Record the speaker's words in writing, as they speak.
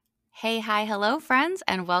Hey, hi, hello, friends,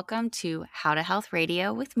 and welcome to How to Health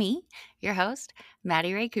Radio with me, your host,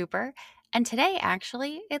 Maddy Rae Cooper. And today,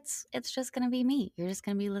 actually, it's just going to be me. You're just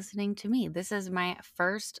going to be listening to me. This is my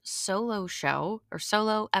first solo show or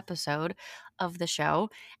solo episode of the show,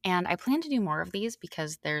 and I plan to do more of these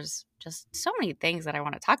because there's just so many things that I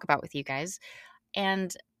want to talk about with you guys.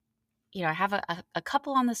 And I have a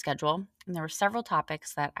couple on the schedule, and there were several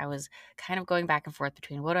topics that I was kind of going back and forth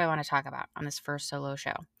between what do I want to talk about on this first solo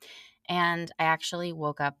show. And I actually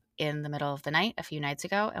woke up in the middle of the night a few nights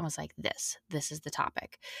ago and was like, this is the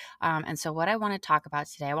topic. And so, what I want to talk about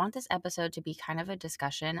today, I want this episode to be kind of a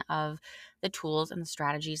discussion of the tools and the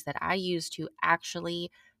strategies that I use to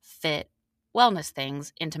actually fit wellness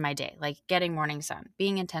things into my day, like getting morning sun,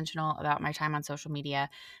 being intentional about my time on social media,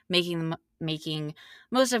 making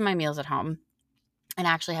most of my meals at home, and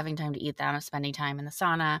actually having time to eat them, spending time in the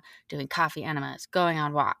sauna, doing coffee enemas, going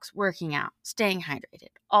on walks, working out, staying hydrated,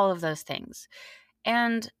 all of those things.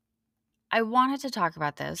 And I wanted to talk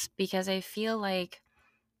about this because I feel like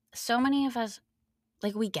so many of us,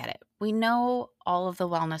 like, we get it. We know all of the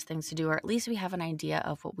wellness things to do, or at least we have an idea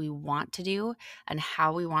of what we want to do and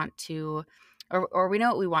how we want to, or we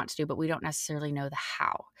know what we want to do, but we don't necessarily know the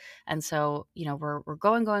how. And so, we're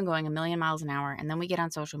going a million miles an hour. And then we get on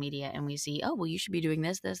social media and we see, oh, well, you should be doing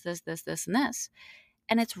this, and this.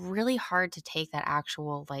 And it's really hard to take that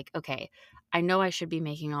actual, like, okay, I know I should be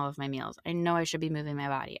making all of my meals. I know I should be moving my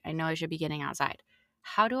body. I know I should be getting outside.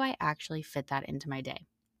 How do I actually fit that into my day?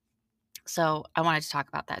 So I wanted to talk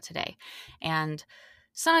about that today. And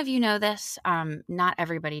some of you know this, not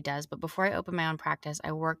everybody does, but before I opened my own practice,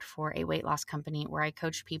 I worked for a weight loss company where I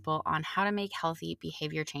coached people on how to make healthy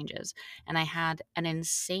behavior changes. And I had an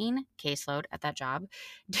insane caseload at that job.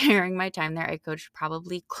 During my time there, I coached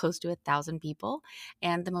probably close to 1,000 people.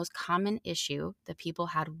 And the most common issue that people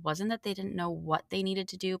had wasn't that they didn't know what they needed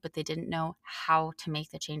to do, but they didn't know how to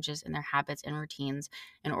make the changes in their habits and routines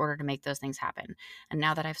in order to make those things happen. And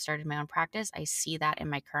now that I've started my own practice, I see that in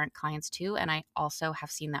my current clients too. And I also have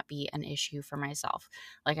seen that be an issue for myself.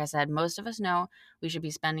 Like I said, most of us know we should be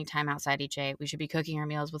spending time outside each day. We should be cooking our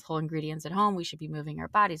meals with whole ingredients at home. We should be moving our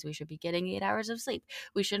bodies. We should be getting 8 hours of sleep.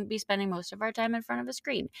 We shouldn't be spending most of our time in front of a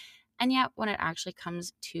screen. And yet, when it actually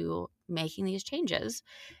comes to making these changes,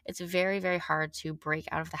 it's very, very hard to break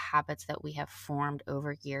out of the habits that we have formed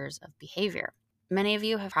over years of behavior. Many of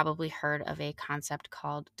you have probably heard of a concept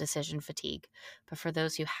called decision fatigue, but for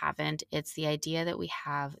those who haven't, it's the idea that we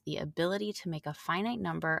have the ability to make a finite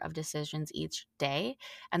number of decisions each day,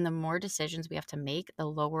 and the more decisions we have to make, the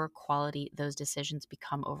lower quality those decisions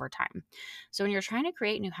become over time. So when you're trying to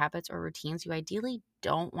create new habits or routines, you ideally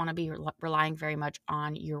don't want to be relying very much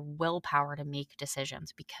on your willpower to make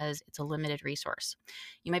decisions because it's a limited resource.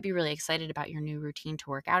 You might be really excited about your new routine to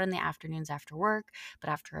work out in the afternoons after work, but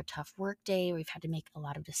after a tough work day, we've had to make a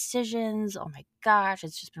lot of decisions. Oh my gosh,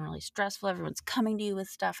 it's just been really stressful. Everyone's coming to you with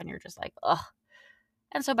stuff, and you're just like, ugh.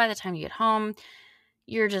 And so by the time you get home,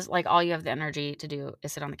 you're just like, all you have the energy to do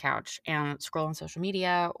is sit on the couch and scroll on social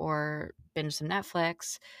media or binge some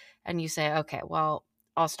Netflix. And you say, okay, well,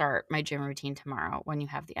 I'll start my gym routine tomorrow when you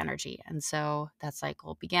have the energy. And so that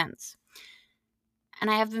cycle begins. And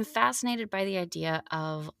I have been fascinated by the idea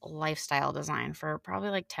of lifestyle design for probably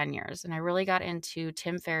like 10 years. And I really got into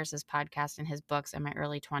Tim Ferriss's podcast and his books in my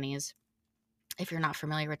early 20s. If you're not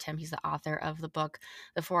familiar with Tim, he's the author of the book,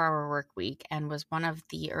 The 4 Hour Work Week, and was one of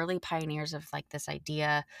the early pioneers of like this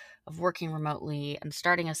idea of working remotely and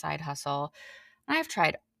starting a side hustle. And I've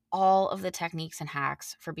tried all of the techniques and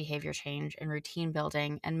hacks for behavior change and routine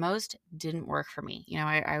building, and most didn't work for me.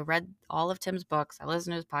 I read all of Tim's books. I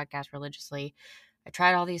listened to his podcast religiously. I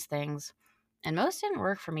tried all these things, and most didn't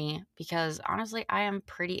work for me because honestly, I am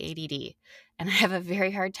pretty ADD, and I have a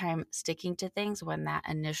very hard time sticking to things when that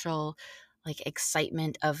initial like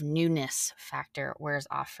excitement of newness factor wears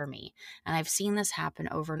off for me. And I've seen this happen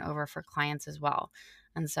over and over for clients as well.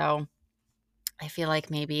 And so I feel like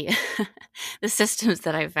maybe the systems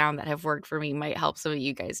that I've found that have worked for me might help some of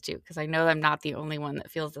you guys too, because I know I'm not the only one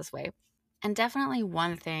that feels this way. And definitely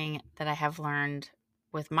one thing that I have learned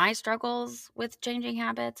with my struggles with changing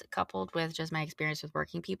habits, coupled with just my experience with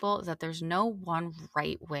working people, is that there's no one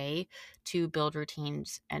right way to build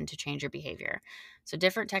routines and to change your behavior. So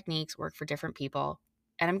different techniques work for different people.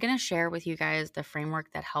 And I'm going to share with you guys the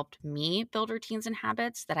framework that helped me build routines and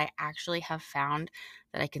habits that I actually have found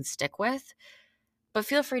that I can stick with. But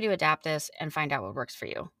feel free to adapt this and find out what works for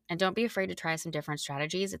you. And don't be afraid to try some different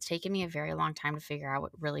strategies. It's taken me a very long time to figure out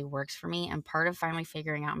what really works for me. And part of finally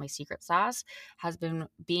figuring out my secret sauce has been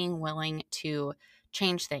being willing to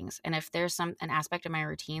change things. And if there's an aspect of my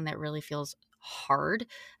routine that really feels hard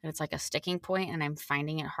and it's like a sticking point and I'm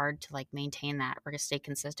finding it hard to like maintain that or to stay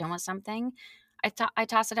consistent with something, I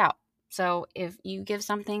toss it out. So if you give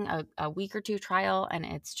something a week or two trial and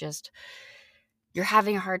it's just, you're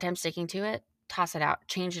having a hard time sticking to it, toss it out,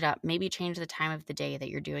 change it up, maybe change the time of the day that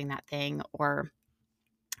you're doing that thing or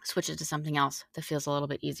switch it to something else that feels a little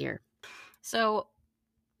bit easier. So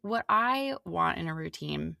what I want in a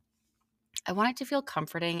routine, I want it to feel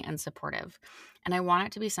comforting and supportive. And I want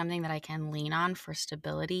it to be something that I can lean on for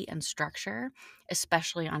stability and structure,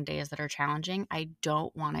 especially on days that are challenging. I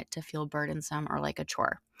don't want it to feel burdensome or like a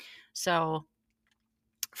chore. So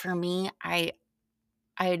for me,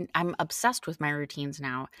 I'm obsessed with my routines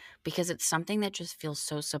now because it's something that just feels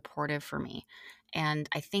so supportive for me. And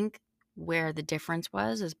I think where the difference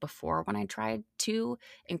was is before when I tried to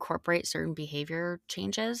incorporate certain behavior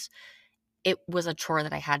changes, it was a chore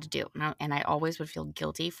that I had to do. And I always would feel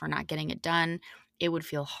guilty for not getting it done. It would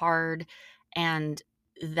feel hard. And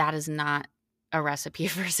that is not a recipe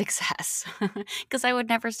for success because I would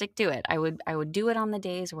never stick to it. I would do it on the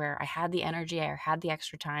days where I had the energy, I had the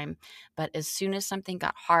extra time. But as soon as something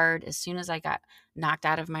got hard, as soon as I got knocked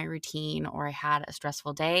out of my routine or I had a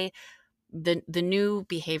stressful day, the new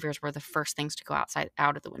behaviors were the first things to go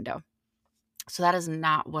out of the window. So that is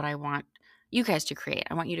not what I want you guys to create.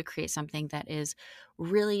 I want you to create something that is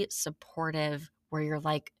really supportive where you're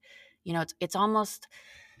like, it's almost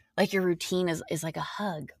like your routine is like a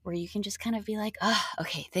hug where you can just kind of be like, oh,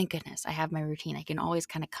 okay, thank goodness I have my routine. I can always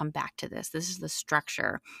kind of come back to this. This is the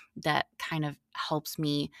structure that kind of helps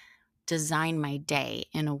me design my day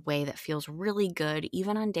in a way that feels really good,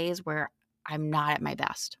 even on days where I'm not at my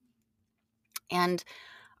best. And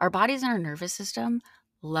our bodies and our nervous system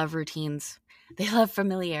love routines. They love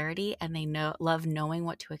familiarity and they love knowing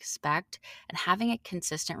what to expect. And having a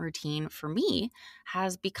consistent routine for me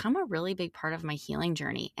has become a really big part of my healing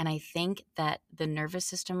journey. And I think that the nervous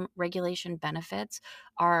system regulation benefits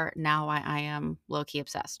are now why I am low-key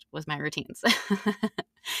obsessed with my routines.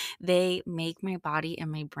 They make my body and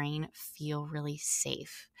my brain feel really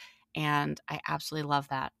safe. And I absolutely love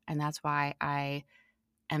that. And that's why I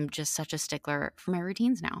am just such a stickler for my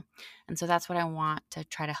routines now. And so that's what I want to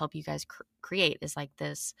try to help you guys create is like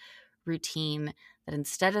this routine that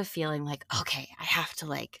instead of feeling like, okay, I have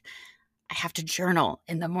to journal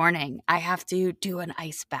in the morning. I have to do an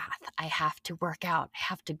ice bath. I have to work out. I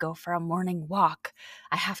have to go for a morning walk.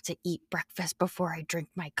 I have to eat breakfast before I drink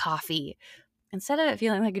my coffee. Instead of it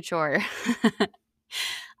feeling like a chore,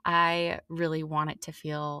 I really want it to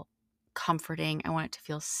feel comforting. I want it to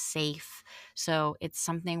feel safe. So it's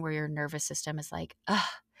something where your nervous system is like, ugh,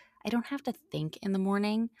 I don't have to think in the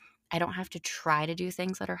morning. I don't have to try to do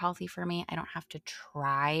things that are healthy for me. I don't have to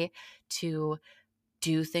try to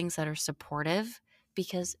do things that are supportive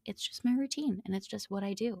because it's just my routine and it's just what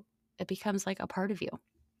I do. It becomes like a part of you.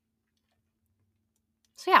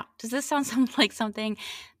 So yeah, does this sound like something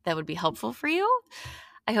that would be helpful for you?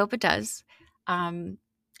 I hope it does. And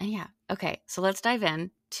yeah, okay, so let's dive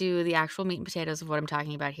in to the actual meat and potatoes of what I'm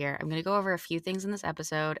talking about here. I'm going to go over a few things in this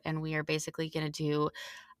episode, and we are basically going to do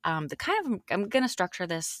I'm going to structure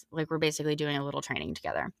this like we're basically doing a little training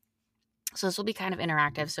together. So this will be kind of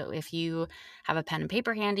interactive. So if you have a pen and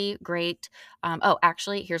paper handy, great.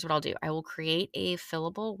 Actually, here's what I'll do. I will create a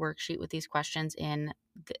fillable worksheet with these questions in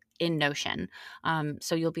Notion.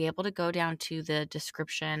 So you'll be able to go down to the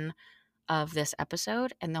description of this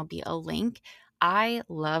episode and there'll be a link. I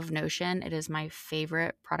love Notion. It is my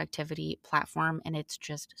favorite productivity platform and it's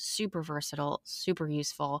just super versatile, super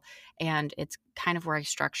useful, and it's kind of where I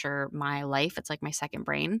structure my life. It's like my second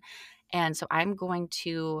brain. And so I'm going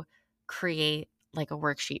to create like a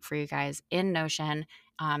worksheet for you guys in Notion.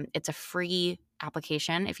 It's a free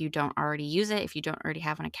application. If you don't already use it, if you don't already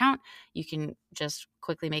have an account, you can just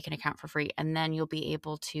quickly make an account for free. And then you'll be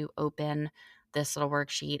able to open this little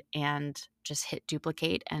worksheet and just hit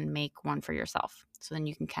duplicate and make one for yourself. So then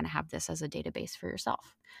you can kind of have this as a database for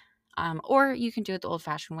yourself. Or you can do it the old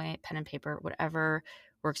fashioned way, pen and paper, whatever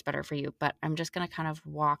works better for you. But I'm just going to kind of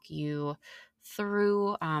walk you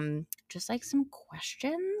through just like some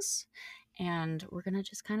questions and we're going to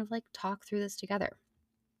just kind of like talk through this together.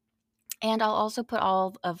 And I'll also put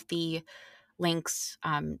all of the links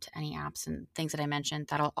to any apps and things that I mentioned.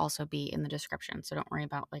 That'll also be in the description. So don't worry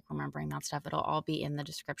about like remembering that stuff. It'll all be in the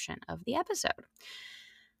description of the episode.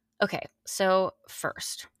 Okay, so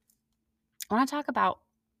first, I want to talk about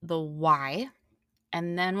the why,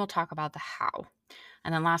 and then we'll talk about the how.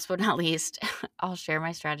 And then last but not least, I'll share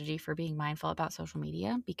my strategy for being mindful about social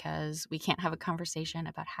media because we can't have a conversation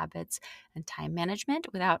about habits and time management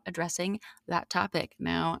without addressing that topic.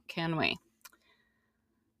 Now, can we?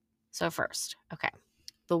 So first, okay,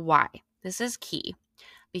 the why. This is key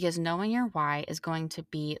because knowing your why is going to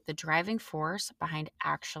be the driving force behind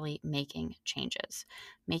actually making changes.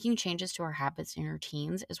 Making changes to our habits and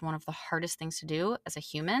routines is one of the hardest things to do as a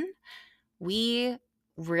human. We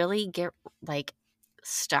really get like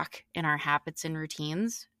stuck in our habits and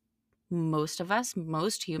routines. Most of us,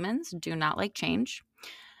 most humans do not like change.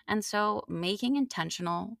 And so making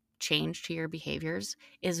intentional change to your behaviors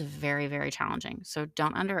is very, very challenging. So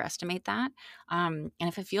don't underestimate that. And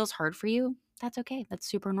if it feels hard for you, that's okay. That's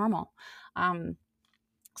super normal.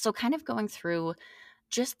 So kind of going through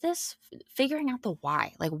just this figuring out the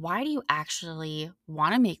why. Like, why do you actually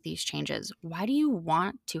want to make these changes? Why do you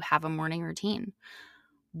want to have a morning routine?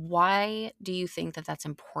 Why do you think that that's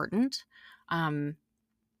important? Um,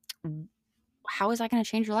 how is that going to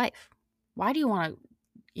change your life? Why do you want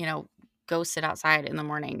to, go sit outside in the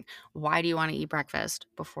morning? Why do you want to eat breakfast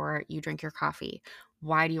before you drink your coffee?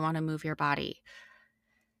 Why do you want to move your body?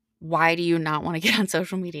 Why do you not want to get on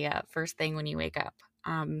social media first thing when you wake up?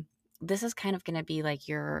 This is kind of going to be like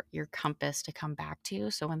your compass to come back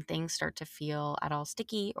to. So when things start to feel at all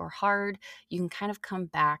sticky or hard, you can kind of come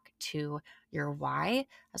back to your why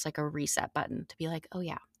as like a reset button to be like, oh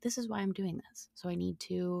yeah, this is why I'm doing this. So I need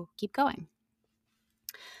to keep going.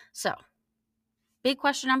 So big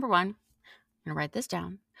question number one, I'm going to write this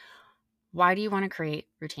down. Why do you want to create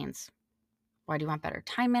routines? Why do you want better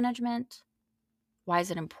time management? Why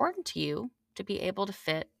is it important to you to be able to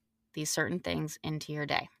fit these certain things into your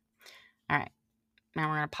day? All right. Now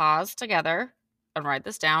we're going to pause together and write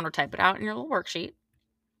this down or type it out in your little worksheet.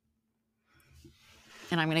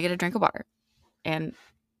 And I'm going to get a drink of water and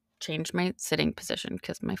change my sitting position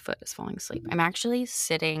because my foot is falling asleep. I'm actually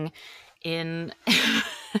sitting in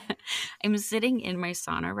I'm sitting in my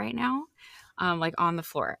sauna right now. Like on the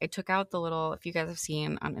floor. I took out the little, if you guys have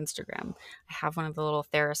seen on Instagram, I have one of the little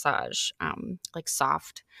Therasage, like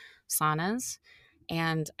soft saunas.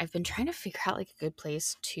 And I've been trying to figure out like a good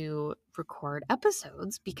place to record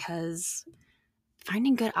episodes because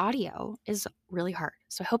finding good audio is really hard.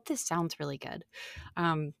 So I hope this sounds really good.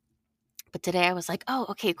 But today I was like, oh,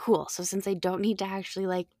 okay, cool. So since I don't need to actually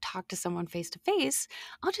like talk to someone face to face,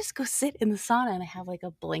 I'll just go sit in the sauna and I have like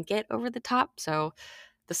a blanket over the top. So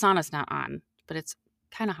the sauna's not on, but it's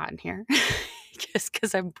kind of hot in here just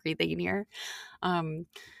because I'm breathing in here.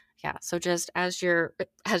 Yeah. So just as you're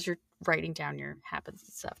writing down your habits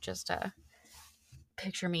and stuff, just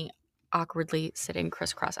picture me awkwardly sitting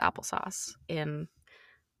crisscross applesauce in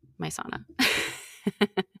my sauna.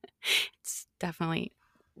 It's definitely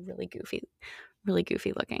really goofy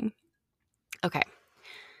looking. Okay.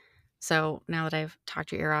 So now that I've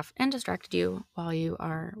talked your ear off and distracted you while you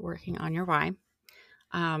are working on your why,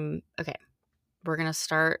 okay, we're going to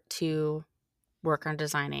start to work on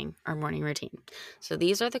designing our morning routine. So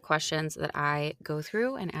these are the questions that I go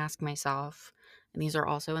through and ask myself. And these are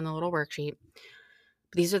also in the little worksheet.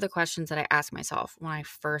 But these are the questions that I ask myself when I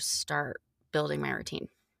first start building my routine.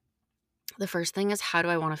 The first thing is, how do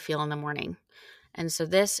I want to feel in the morning? And so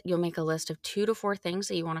this, you'll make a list of 2 to 4 things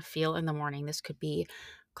that you want to feel in the morning. This could be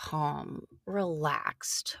calm,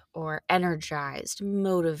 relaxed, or energized,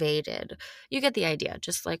 motivated. You get the idea.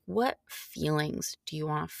 Just like, what feelings do you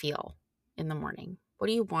want to feel in the morning? What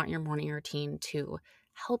do you want your morning routine to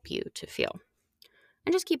help you to feel?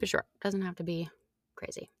 And just keep it short. It doesn't have to be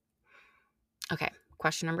crazy. Okay,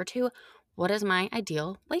 question number 2. What is my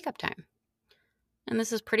ideal wake up time? And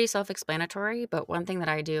this is pretty self-explanatory, but one thing that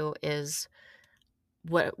I do is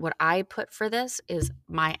what I put for this is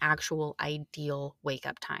my actual ideal wake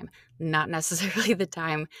up time, not necessarily the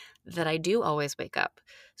time that I do always wake up.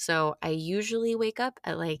 So I usually wake up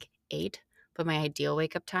at like 8, but my ideal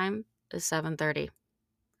wake up time is 7:30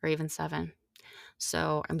 or even 7.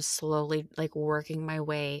 So I'm slowly like working my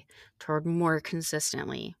way toward more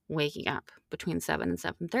consistently waking up between 7 and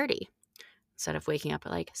 7:30 instead of waking up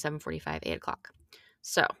at like 7:45, 8 o'clock.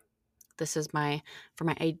 So this is for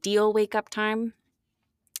my ideal wake up time.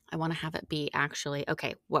 I want to have it be actually,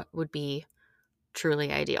 okay, what would be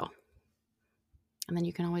truly ideal? And then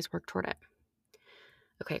you can always work toward it.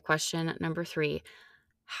 Okay, question number 3.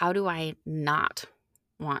 How do I not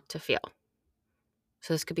want to feel?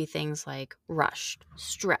 So this could be things like rushed,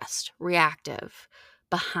 stressed, reactive,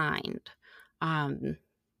 behind,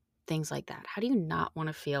 things like that. How do you not want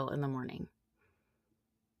to feel in the morning?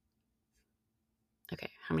 Okay,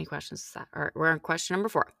 how many questions is that? All right, we're on question number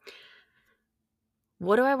 4.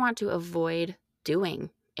 What do I want to avoid doing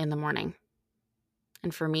in the morning?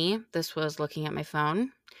 And for me, this was looking at my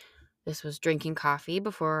phone. This was drinking coffee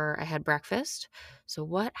before I had breakfast. So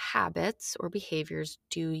what habits or behaviors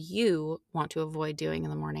do you want to avoid doing in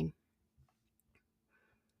the morning?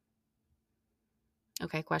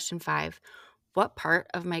 Okay, question 5. What part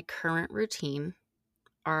of my current routine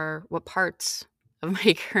what parts of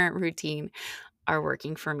my current routine are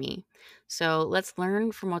working for me? So let's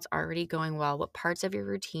learn from what's already going well. What parts of your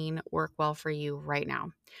routine work well for you right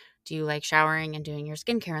now? Do you like showering and doing your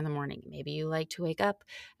skincare in the morning? Maybe you like to wake up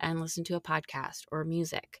and listen to a podcast or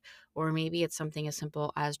music, or maybe it's something as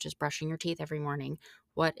simple as just brushing your teeth every morning.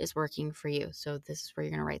 What is working for you? So this is where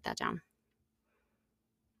you're going to write that down.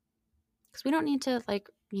 Because we don't need to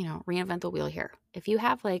reinvent the wheel here. If you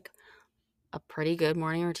have like a pretty good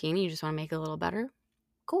morning routine, you just want to make it a little better,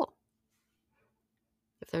 cool.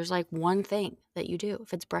 If there's like one thing that you do,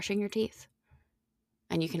 if it's brushing your teeth,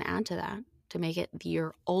 and you can add to that to make it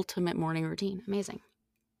your ultimate morning routine, amazing.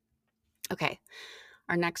 Okay,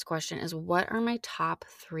 our next question is, what are my top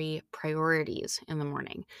 3 priorities in the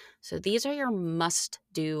morning? So these are your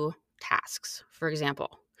must-do tasks. For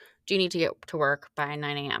example, do you need to get to work by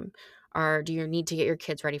 9 a.m.? Or do you need to get your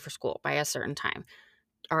kids ready for school by a certain time?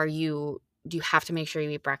 Do you have to make sure you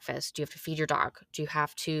eat breakfast? Do you have to feed your dog? Do you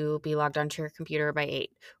have to be logged onto your computer by 8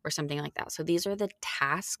 or something like that? So these are the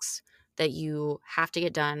tasks that you have to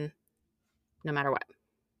get done no matter what.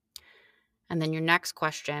 And then your next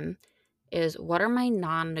question is, what are my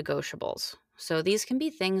non-negotiables? So these can be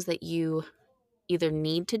things that you either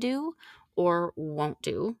need to do or won't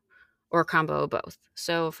do, or a combo of both.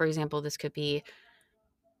 So for example, this could be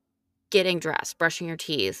getting dressed, brushing your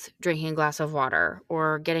teeth, drinking a glass of water,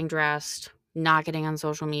 or getting dressed, not getting on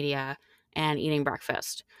social media, and eating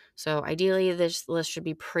breakfast. So ideally, this list should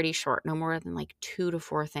be pretty short, no more than like 2 to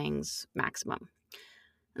 4 things maximum.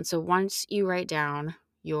 And so once you write down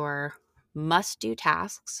your must-do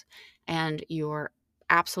tasks and your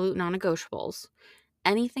absolute non-negotiables,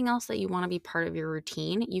 anything else that you want to be part of your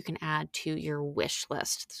routine, you can add to your wish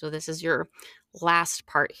list. So this is your last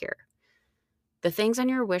part here. The things on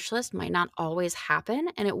your wish list might not always happen,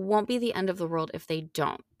 and it won't be the end of the world if they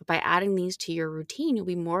don't. But by adding these to your routine, you'll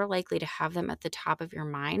be more likely to have them at the top of your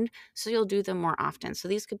mind, so you'll do them more often. So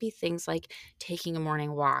these could be things like taking a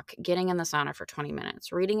morning walk, getting in the sauna for 20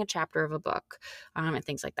 minutes, reading a chapter of a book, and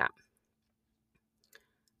things like that.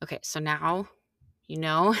 Okay, so now you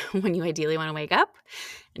know when you ideally want to wake up,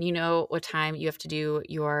 and you know what time you have to do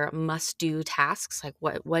your must-do tasks, like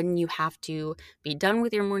when you have to be done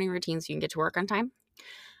with your morning routine so you can get to work on time.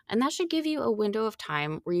 And that should give you a window of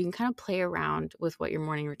time where you can kind of play around with what your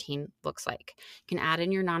morning routine looks like. You can add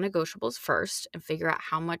in your non-negotiables first and figure out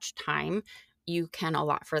how much time you can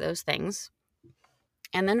allot for those things,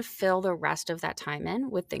 and then fill the rest of that time in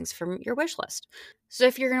with things from your wish list. So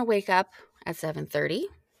if you're going to wake up at 7:30,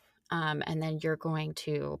 and then you're going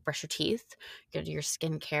to brush your teeth, you're going to do your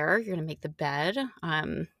skincare, you're going to make the bed.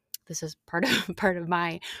 This is part of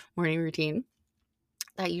my morning routine.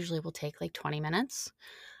 That usually will take like 20 minutes.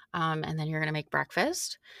 And then you're going to make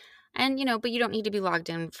breakfast. And, but you don't need to be logged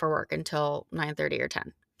in for work until 9:30 or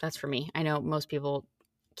 10. That's for me. I know most people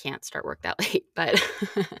can't start work that late, but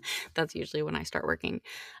that's usually when I start working.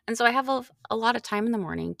 And so I have a lot of time in the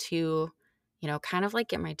morning to, kind of like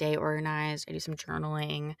get my day organized. I do some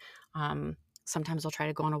journaling. Sometimes I'll try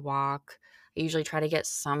to go on a walk. I usually try to get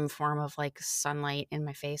some form of like sunlight in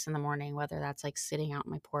my face in the morning, whether that's like sitting out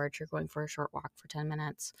on my porch or going for a short walk for 10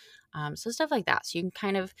 minutes. So stuff like that. So you can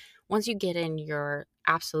kind of, once you get in your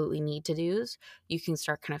absolutely need to do's, you can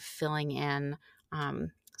start kind of filling in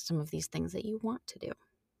some of these things that you want to do.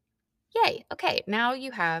 Yay. Okay. Now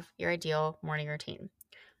you have your ideal morning routine.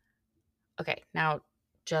 Okay. Now,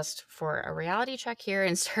 just for a reality check here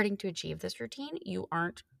and starting to achieve this routine, you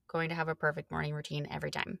aren't going to have a perfect morning routine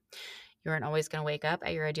every time. You aren't always going to wake up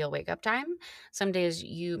at your ideal wake up time. Some days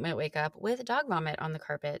you might wake up with dog vomit on the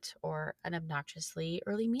carpet or an obnoxiously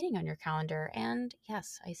early meeting on your calendar. And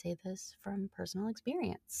yes, I say this from personal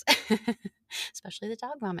experience, especially the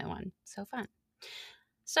dog vomit one. So fun.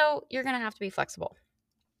 So you're going to have to be flexible.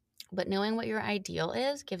 But knowing what your ideal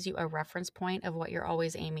is gives you a reference point of what you're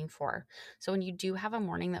always aiming for. So when you do have a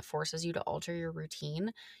morning that forces you to alter your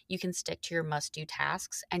routine, you can stick to your must-do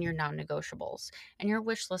tasks and your non-negotiables. And your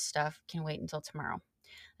wish list stuff can wait until tomorrow.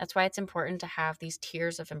 That's why it's important to have these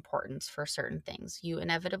tiers of importance for certain things. You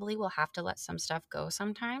inevitably will have to let some stuff go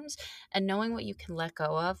sometimes, and knowing what you can let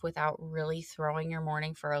go of without really throwing your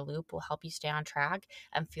morning for a loop will help you stay on track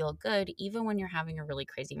and feel good even when you're having a really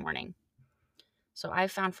crazy morning. So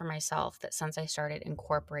I've found for myself that since I started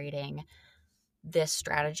incorporating this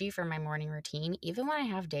strategy for my morning routine, even when I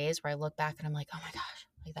have days where I look back and I'm like, oh my gosh,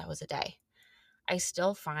 like that was a day, I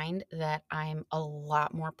still find that I'm a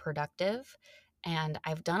lot more productive and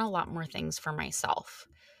I've done a lot more things for myself.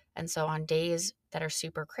 And so on days that are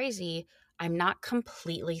super crazy, I'm not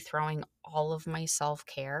completely throwing all of my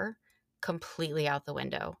self-care completely out the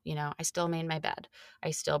window. I still made my bed.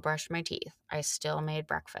 I still brushed my teeth. I still made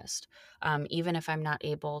breakfast. Even if I'm not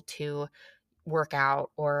able to work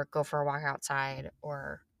out or go for a walk outside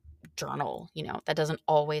or journal, that doesn't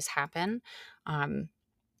always happen.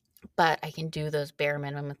 But I can do those bare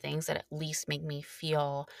minimum things that at least make me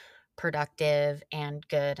feel productive and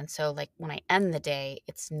good. And so like when I end the day,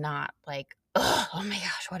 it's not like, oh my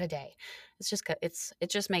gosh, what a day. It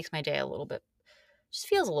just makes my day just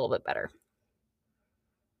feels a little bit better.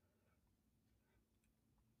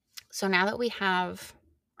 So now that we have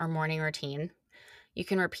our morning routine, you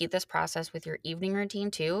can repeat this process with your evening routine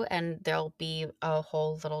too, and there'll be a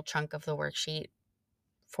whole little chunk of the worksheet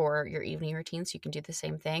for your evening routine, so you can do the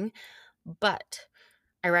same thing. But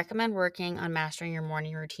I recommend working on mastering your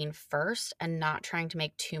morning routine first and not trying to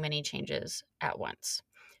make too many changes at once.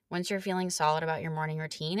 Once you're feeling solid about your morning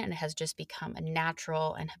routine and it has just become a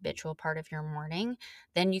natural and habitual part of your morning,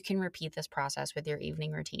 then you can repeat this process with your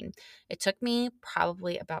evening routine. It took me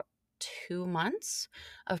probably about 2 months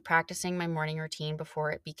of practicing my morning routine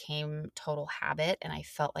before it became total habit and I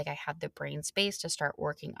felt like I had the brain space to start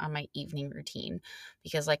working on my evening routine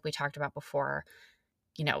because like we talked about before,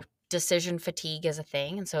 decision fatigue is a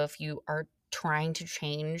thing. And so if you are trying to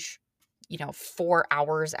change, 4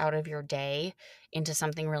 hours out of your day into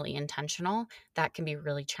something really intentional, that can be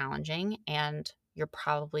really challenging and you're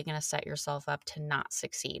probably going to set yourself up to not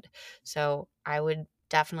succeed. So I would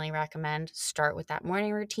definitely recommend start with that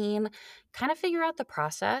morning routine, kind of figure out the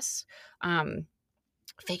process.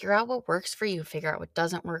 Figure out what works for you, figure out what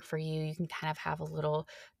doesn't work for you. You can kind of have a little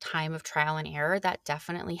time of trial and error. That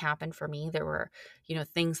definitely happened for me. There were,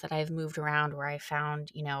 things that I've moved around where I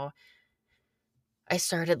found, I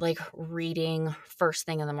started like reading first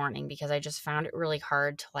thing in the morning because I just found it really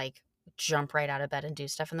hard to like jump right out of bed and do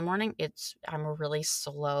stuff in the morning. I'm a really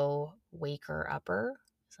slow waker upper.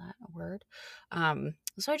 Is that a word?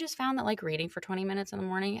 So I just found that like reading for 20 minutes in the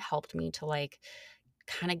morning helped me to like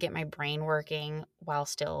kind of get my brain working while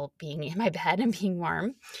still being in my bed and being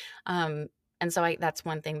warm. And so that's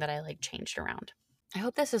one thing that I like changed around. I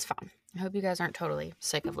hope this is fun. I hope you guys aren't totally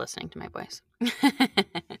sick of listening to my voice.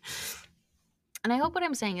 And I hope what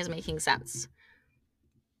I'm saying is making sense.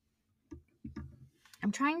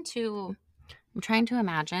 I'm trying to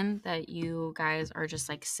imagine that you guys are just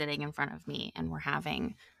like sitting in front of me and we're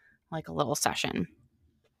having like a little session.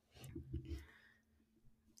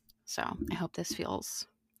 So I hope this feels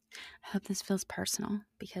personal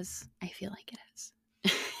because I feel like it is.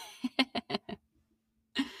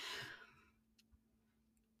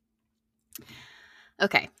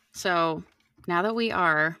 Okay, so now that we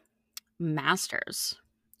are masters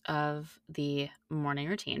of the morning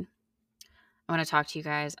routine, I want to talk to you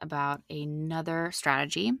guys about another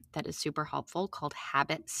strategy that is super helpful called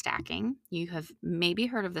habit stacking. You have maybe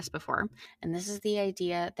heard of this before, and this is the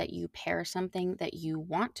idea that you pair something that you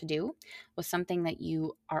want to do with something that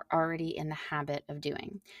you are already in the habit of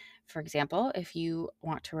doing. For example, if you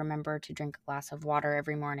want to remember to drink a glass of water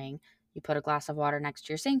every morning, you put a glass of water next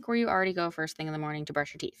to your sink where you already go first thing in the morning to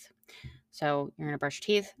brush your teeth. So you're going to brush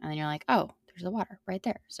your teeth, and then you're like, oh, there's the water right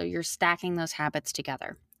there. So you're stacking those habits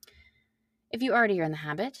together. If you already are in the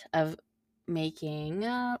habit of making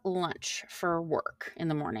lunch for work in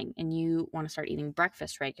the morning and you want to start eating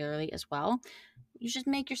breakfast regularly as well, you just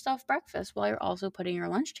make yourself breakfast while you're also putting your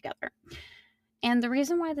lunch together. And the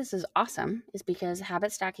reason why this is awesome is because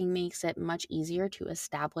habit stacking makes it much easier to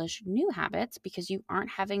establish new habits because you aren't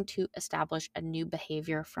having to establish a new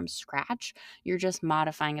behavior from scratch. You're just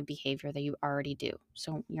modifying a behavior that you already do.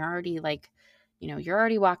 So you're already you're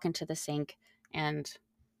already walking to the sink and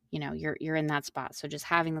you're in that spot. So just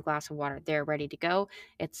having the glass of water there ready to go,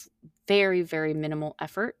 it's very, very minimal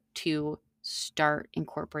effort to start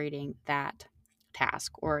incorporating that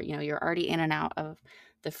task. Or, you're already in and out of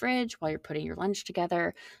the fridge while you're putting your lunch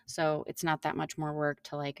together. So it's not that much more work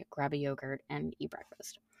to like grab a yogurt and eat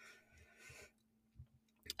breakfast.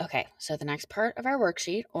 Okay, so the next part of our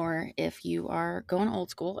worksheet, or if you are going old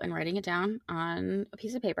school and writing it down on a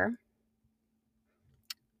piece of paper,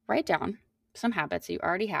 write down some habits that you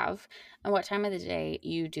already have and what time of the day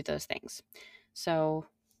you do those things. So,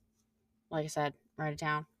 like I said, write it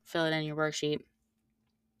down, fill it in your worksheet.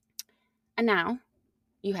 And now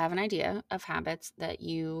you have an idea of habits that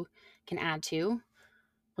you can add to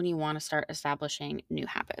when you want to start establishing new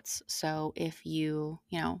habits. So, if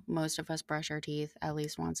most of us brush our teeth at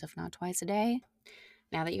least once, if not twice a day,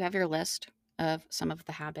 now that you have your list of some of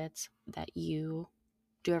the habits that you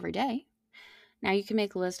do every day, now you can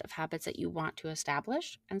make a list of habits that you want to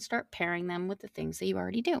establish and start pairing them with the things that you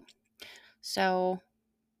already do. So,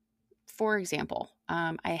 for example,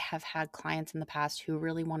 I have had clients in the past who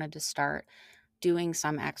really wanted to start doing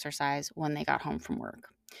some exercise when they got home from work.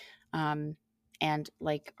 Um, and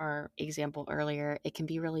like our example earlier, it can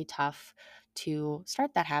be really tough to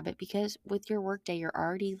start that habit because with your workday, you're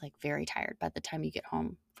already like very tired by the time you get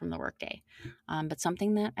home from the workday. But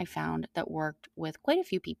something that I found that worked with quite a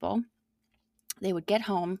few people, they would get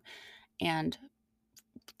home, and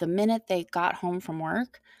the minute they got home from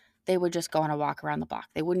work, they would just go on a walk around the block.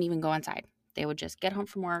 They wouldn't even go inside. They would just get home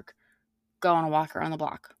from work, go on a walk around the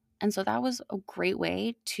block. And so that was a great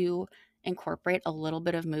way to incorporate a little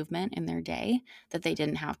bit of movement in their day that they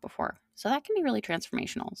didn't have before. So that can be really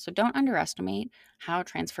transformational. So don't underestimate how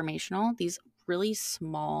transformational these really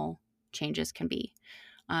small changes can be.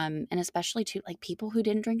 And especially to like people who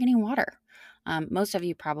didn't drink any water. Most of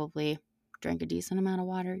you probably drink a decent amount of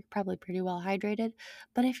water. You're probably pretty well hydrated.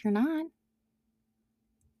 But if you're not,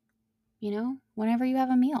 whenever you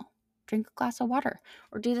have a meal, drink a glass of water,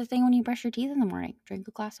 or do the thing when you brush your teeth in the morning, drink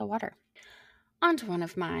a glass of water. On to one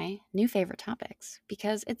of my new favorite topics,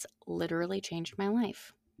 because it's literally changed my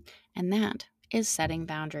life, and that is setting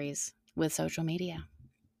boundaries with social media.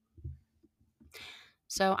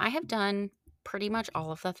 So I have done pretty much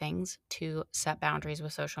all of the things to set boundaries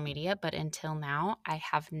with social media, but until now, I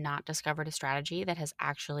have not discovered a strategy that has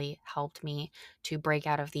actually helped me to break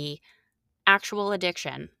out of the actual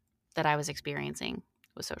addiction that I was experiencing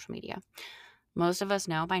with social media. Most of us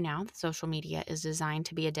know by now that social media is designed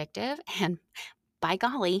to be addictive, and by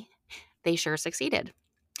golly, they sure succeeded.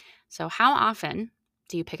 So how often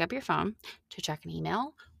do you pick up your phone to check an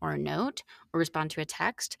email or a note or respond to a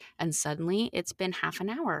text, and suddenly it's been half an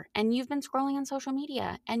hour and you've been scrolling on social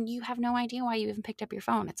media and you have no idea why you even picked up your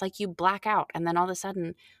phone? It's like you black out, and then all of a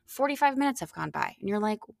sudden 45 minutes have gone by and you're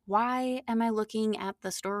like, why am I looking at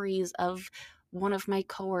the stories of one of my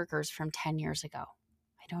coworkers from 10 years ago?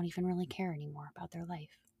 I don't even really care anymore about their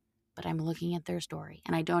life, but I'm looking at their story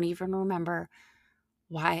and I don't even remember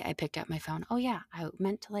why I picked up my phone. Oh yeah, I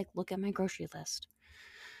meant to like look at my grocery list.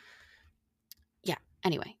 Yeah,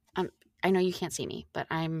 anyway, I know you can't see me, but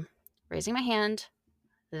I'm raising my hand.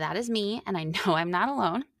 That is me, and I know I'm not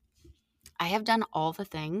alone. I have done all the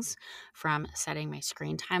things from setting my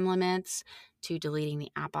screen time limits to deleting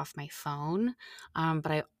the app off my phone,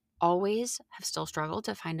 but I always have still struggled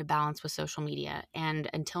to find a balance with social media. And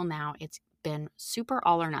until now, it's been super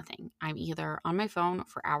all or nothing. I'm either on my phone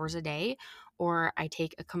for hours a day, or I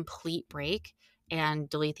take a complete break and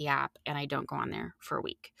delete the app and I don't go on there for a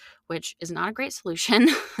week, which is not a great solution.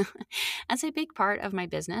 That's a big part of my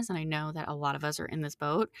business, and I know that a lot of us are in this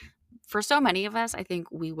boat. For so many of us, I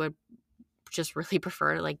think we would just really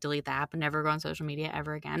prefer to like delete the app and never go on social media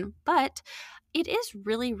ever again. But it is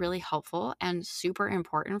really, really helpful and super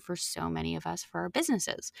important for so many of us for our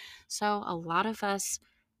businesses. So a lot of us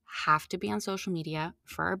have to be on social media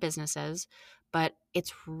for our businesses, but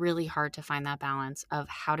it's really hard to find that balance of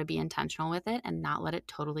how to be intentional with it and not let it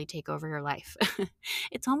totally take over your life.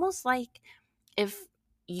 It's almost like if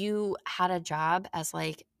you had a job as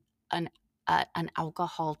like an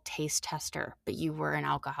alcohol taste tester, but you were an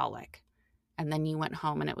alcoholic. And then you went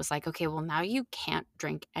home and it was like, okay, well, now you can't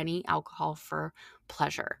drink any alcohol for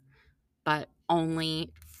pleasure, but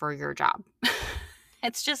only for your job.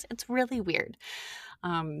 It's really weird.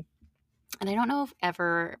 And I don't know if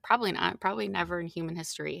ever, probably not, probably never in human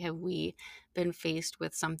history have we been faced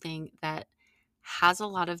with something that has a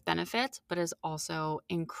lot of benefits, but is also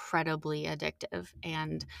incredibly addictive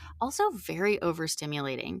and also very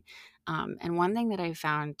overstimulating. And one thing that I've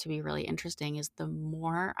found to be really interesting is the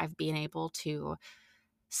more I've been able to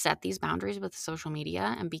set these boundaries with social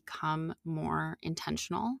media and become more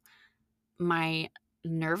intentional, my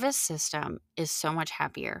nervous system is so much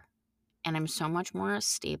happier and I'm so much more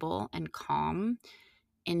stable and calm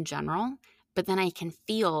in general. But then I can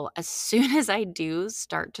feel as soon as I do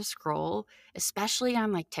start to scroll, especially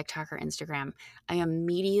on like TikTok or Instagram, I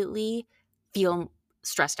immediately feel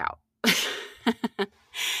stressed out.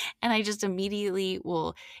 And I just immediately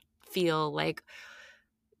will feel like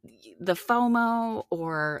the FOMO,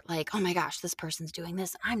 or like, oh my gosh, this person's doing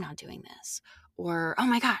this, I'm not doing this. Or, oh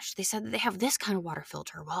my gosh, they said that they have this kind of water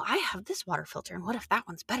filter. Well, I have this water filter, and what if that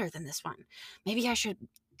one's better than this one? Maybe I should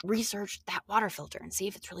research that water filter and see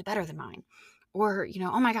if it's really better than mine. Or,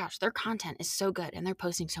 oh my gosh, their content is so good and they're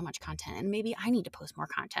posting so much content, and maybe I need to post more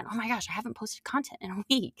content. Oh my gosh, I haven't posted content in a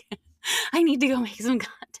week. I need to go make some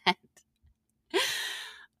content.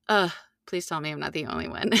 Please tell me I'm not the only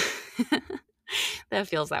one that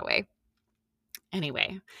feels that way.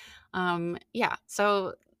 Anyway, yeah.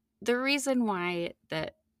 So the reason why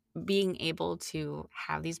that being able to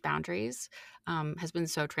have these boundaries has been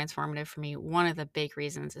so transformative for me. One of the big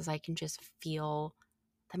reasons is I can just feel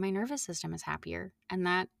that my nervous system is happier. And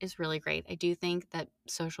that is really great. I do think that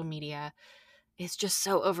social media is just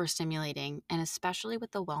so overstimulating. And especially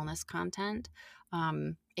with the wellness content,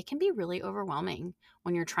 it can be really overwhelming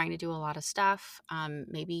when you're trying to do a lot of stuff.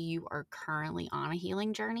 Maybe you are currently on a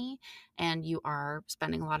healing journey and you are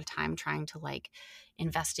spending a lot of time trying to like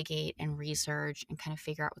investigate and research and kind of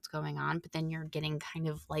figure out what's going on. But then you're getting kind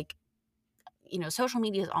of like, social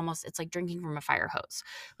media is almost, it's like drinking from a fire hose.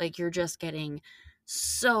 Like you're just getting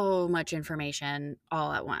so much information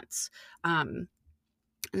all at once. And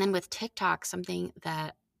then with TikTok, something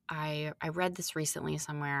that I read this recently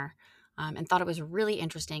somewhere and thought it was really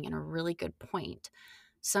interesting and a really good point.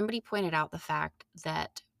 Somebody pointed out the fact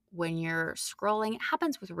that when you're scrolling, it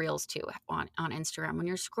happens with Reels too on Instagram. When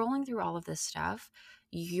you're scrolling through all of this stuff,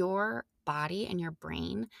 your body and your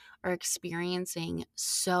brain are experiencing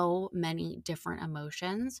so many different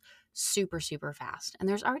emotions super, super fast. And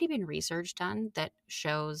there's already been research done that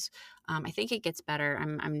shows, I think it gets better.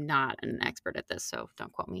 I'm not an expert at this, so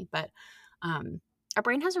don't quote me, but our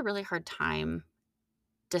brain has a really hard time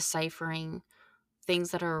deciphering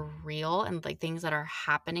things that are real and like things that are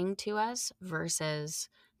happening to us versus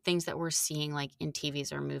things that we're seeing like in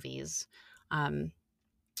TVs or movies. Um,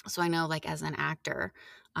 so I know like as an actor,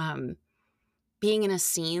 um, being in a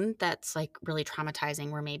scene that's like really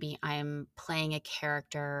traumatizing where maybe I'm playing a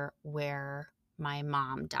character where my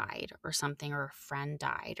mom died or something or a friend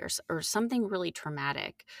died or something really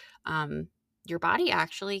traumatic, your body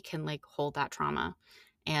actually can like hold that trauma,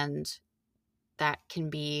 and that can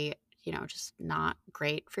be, just not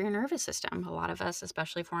great for your nervous system. A lot of us,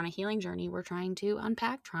 especially if we're on a healing journey, we're trying to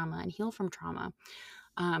unpack trauma and heal from trauma.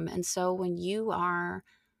 And so when you are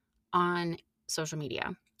on social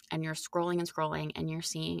media and you're scrolling and scrolling and you're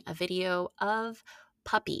seeing a video of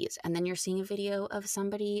puppies, and then you're seeing a video of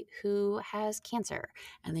somebody who has cancer,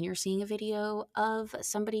 and then you're seeing a video of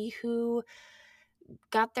somebody who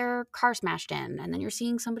got their car smashed in, and then you're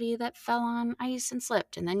seeing somebody that fell on ice and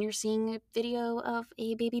slipped, and then you're seeing a video of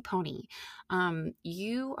a baby pony.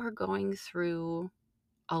 You are going through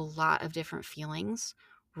a lot of different feelings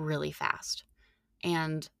really fast.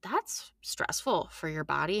 And that's stressful for your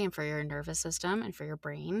body and for your nervous system and for your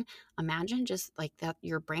brain. Imagine just like that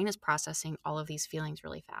your brain is processing all of these feelings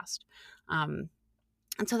really fast. Um,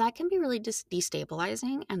 and so that can be really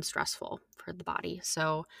destabilizing and stressful for the body.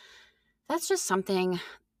 So that's just something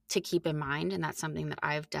to keep in mind. And that's something that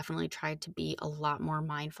I've definitely tried to be a lot more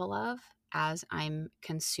mindful of as I'm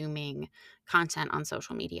consuming content on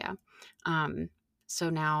social media.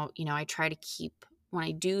 So now, I try to keep, when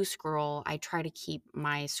I do scroll, I try to keep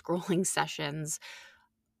my scrolling sessions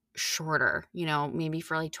shorter, maybe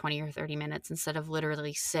for like 20 or 30 minutes instead of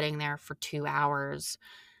literally sitting there for 2 hours,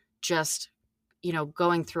 just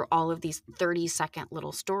going through all of these 30-second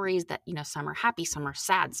little stories that, some are happy, some are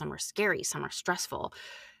sad, some are scary, some are stressful.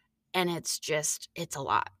 And it's a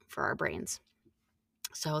lot for our brains.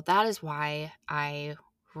 So that is why I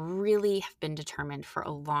really have been determined for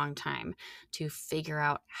a long time to figure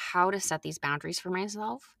out how to set these boundaries for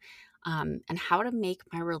myself, and how to make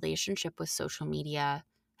my relationship with social media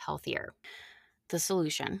healthier. The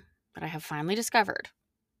solution that I have finally discovered,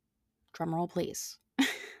 drumroll please,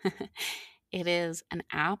 it is an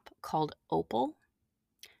app called Opal.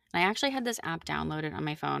 And I actually had this app downloaded on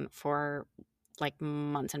my phone for like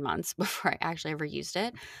months and months before I actually ever used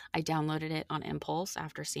it. I downloaded it on impulse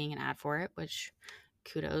after seeing an ad for it, which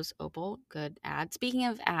kudos, Opal, good ad. Speaking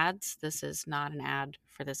of ads, this is not an ad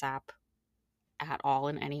for this app at all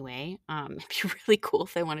in any way. It'd be really cool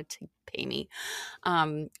if they wanted to pay me.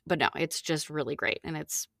 But no, it's just really great. And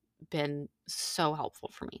it's been so helpful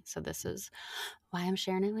for me. So this is why I'm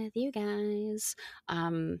sharing it with you guys.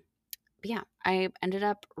 But yeah, I ended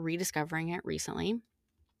up rediscovering it recently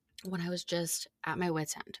when I was just at my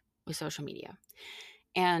wit's end with social media.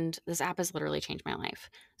 And this app has literally changed my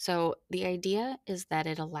life. So the idea is that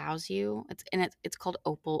it allows you, it's called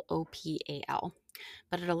Opal, OPAL,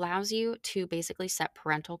 but it allows you to basically set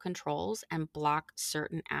parental controls and block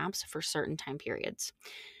certain apps for certain time periods.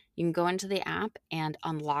 You can go into the app and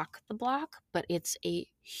unlock the block, but it's a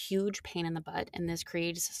huge pain in the butt. And this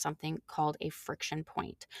creates something called a friction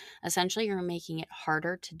point. Essentially, you're making it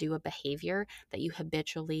harder to do a behavior that you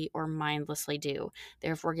habitually or mindlessly do,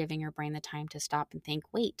 therefore, giving your brain the time to stop and think,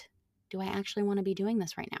 wait, do I actually want to be doing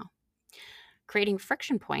this right now? Creating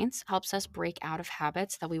friction points helps us break out of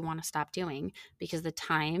habits that we want to stop doing, because the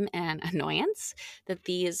time and annoyance that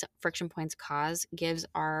these friction points cause gives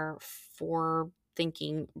our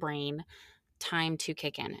forethinking brain time to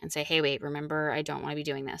kick in and say, hey, wait, remember, I don't want to be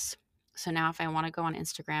doing this. So now if I want to go on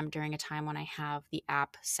Instagram during a time when I have the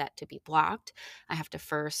app set to be blocked, I have to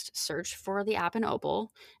first search for the app in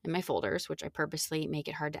Opal in my folders, which I purposely make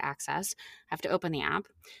it hard to access. I have to open the app.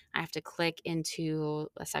 I have to click into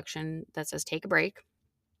a section that says take a break.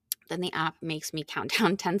 Then the app makes me count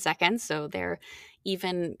down 10 seconds. So they're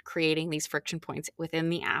even creating these friction points within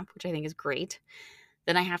the app, which I think is great.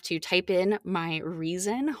 Then I have to type in my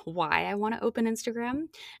reason why I want to open Instagram,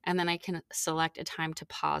 and then I can select a time to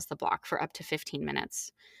pause the block for up to 15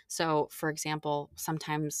 minutes. So, for example,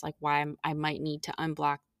 sometimes like why I might need to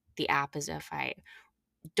unblock the app is if I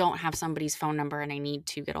don't have somebody's phone number and I need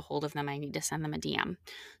to get a hold of them, I need to send them a DM.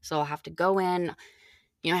 So I'll have to go in,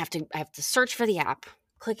 I have to search for the app,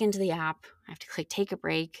 click into the app, I have to click take a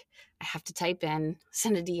break, I have to type in,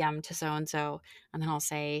 send a DM to so and so, and then I'll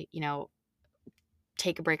say,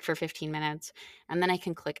 take a break for 15 minutes, and then I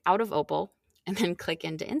can click out of Opal and then click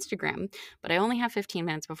into Instagram. But I only have 15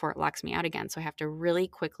 minutes before it locks me out again. So I have to really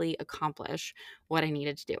quickly accomplish what I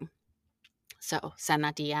needed to do. So send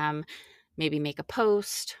that DM, maybe make a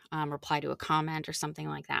post, reply to a comment or something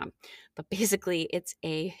like that. But basically, it's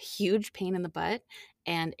a huge pain in the butt,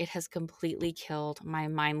 and it has completely killed my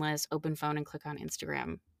mindless open phone and click on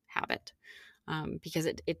Instagram habit, because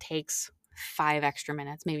it takes 5 extra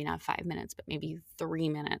minutes, maybe not 5 minutes, but maybe 3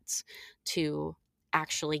 minutes to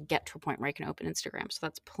actually get to a point where I can open Instagram. So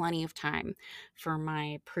that's plenty of time for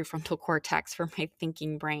my prefrontal cortex, for my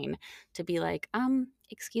thinking brain to be like,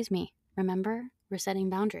 excuse me, remember, we're setting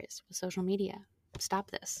boundaries with social media. Stop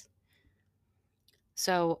this.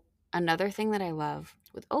 So another thing that I love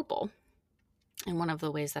with Opal, and one of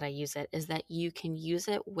the ways that I use it, is that you can use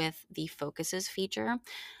it with the focuses feature.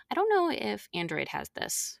 I don't know if Android has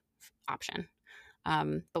this option,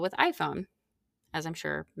 but with iPhone, as I'm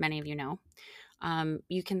sure many of you know,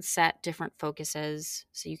 you can set different focuses.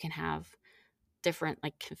 So you can have different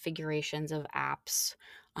like configurations of apps,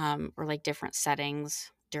 or like different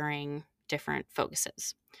settings during different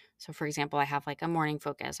focuses. So for example, I have like a morning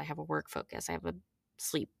focus, I have a work focus, I have a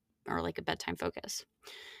sleep or like a bedtime focus.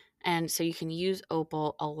 And so you can use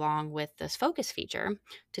Opal along with this focus feature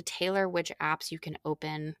to tailor which apps you can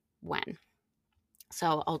open when.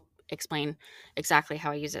 So I'll explain exactly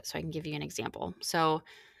how I use it so I can give you an example. So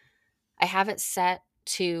I have it set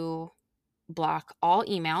to block all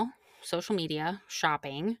email, social media,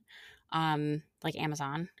 shopping, like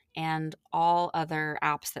Amazon, and all other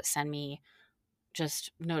apps that send me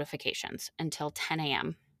just notifications until 10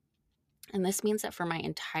 a.m. And this means that for my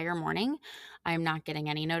entire morning, I'm not getting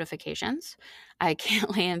any notifications. I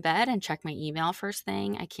can't lay in bed and check my email first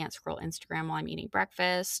thing. I can't scroll Instagram while I'm eating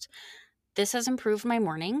breakfast. This has improved my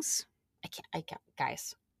mornings.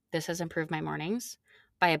 Guys, this has improved my mornings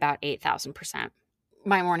by about 8,000%.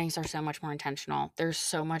 My mornings are so much more intentional. They're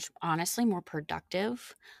so much, honestly, more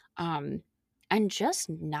productive. And just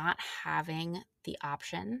not having the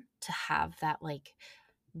option to have that like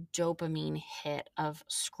dopamine hit of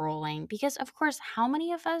scrolling. Because, of course, how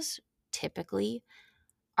many of us typically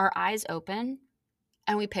our eyes open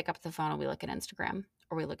and we pick up the phone and we look at Instagram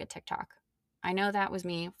or we look at TikTok? I know that was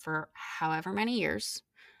me for however many years.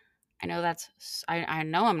 I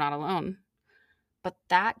know I'm not alone, but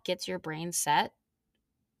that gets your brain set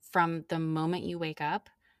from the moment you wake up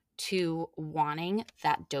to wanting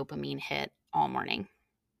that dopamine hit all morning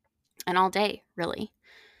and all day, really.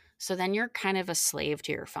 So then you're kind of a slave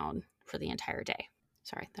to your phone for the entire day.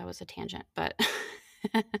 Sorry, that was a tangent, but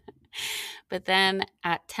but then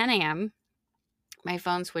at 10 a.m., my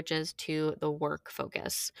phone switches to the work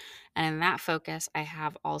focus. And in that focus, I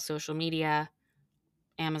have all social media,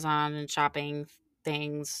 Amazon and shopping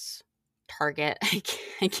things, Target.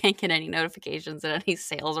 I can't get any notifications that any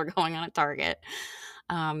sales are going on at Target.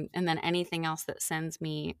 And then anything else that sends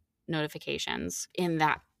me notifications in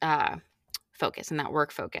that focus, in that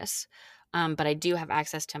work focus. But I do have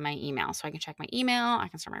access to my email. So I can check my email, I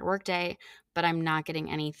can start my work day, but I'm not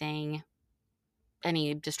getting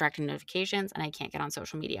any distracting notifications, and I can't get on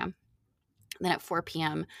social media. Then at 4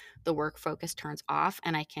 p.m., the work focus turns off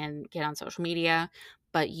and I can get on social media.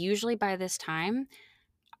 But usually by this time,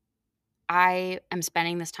 I am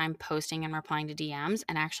spending this time posting and replying to DMs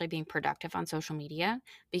and actually being productive on social media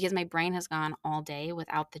because my brain has gone all day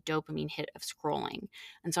without the dopamine hit of scrolling.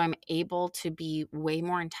 And so I'm able to be way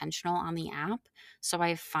more intentional on the app. So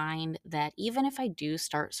I find that even if I do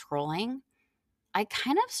start scrolling, I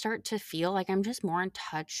kind of start to feel like I'm just more in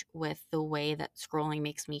touch with the way that scrolling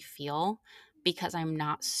makes me feel because I'm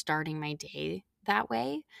not starting my day that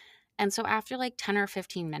way. And so after like 10 or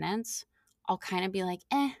 15 minutes, I'll kind of be like,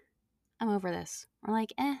 I'm over this. Or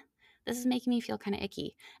like, this is making me feel kind of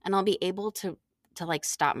icky. And I'll be able to like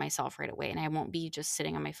stop myself right away. And I won't be just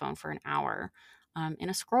sitting on my phone for an hour in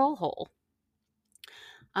a scroll hole.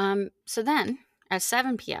 So then at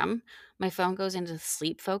 7 p.m., my phone goes into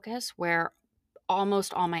sleep focus where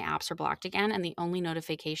almost all my apps are blocked again, and the only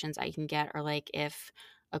notifications I can get are like if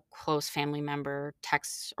a close family member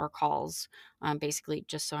texts or calls, basically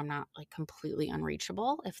just so I'm not like completely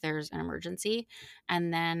unreachable if there's an emergency.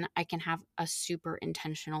 And then I can have a super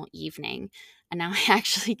intentional evening. And now I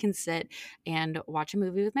actually can sit and watch a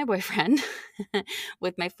movie with my boyfriend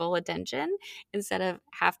with my full attention instead of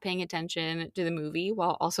half paying attention to the movie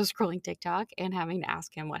while also scrolling TikTok and having to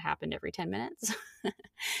ask him what happened every 10 minutes.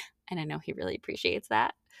 And I know he really appreciates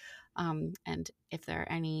that. And if there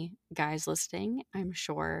are any guys listening, I'm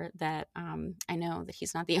sure that I know that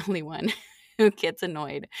he's not the only one who gets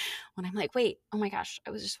annoyed when I'm like, wait, oh my gosh,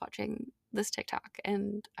 I was just watching this TikTok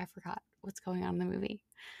and I forgot what's going on in the movie.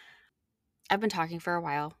 I've been talking for a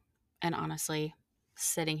while, and honestly,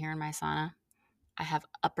 sitting here in my sauna, I have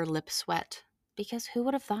upper lip sweat because who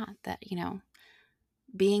would have thought that,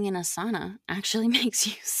 being in a sauna actually makes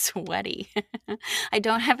you sweaty. I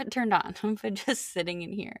don't have it turned on, but just sitting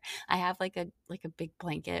in here. I have like a big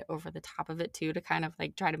blanket over the top of it too to kind of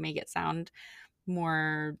like try to make it sound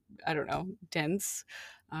more, I don't know, dense.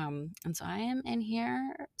 And so I am in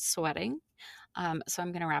here sweating. So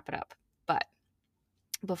I'm gonna wrap it up. But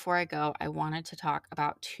before I go, I wanted to talk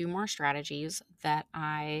about two more strategies that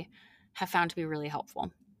I have found to be really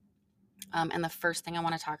helpful. And the first thing I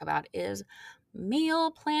want to talk about is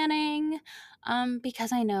meal planning,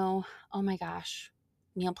 because I know, oh my gosh,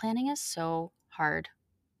 meal planning is so hard.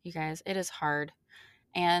 You guys, it is hard.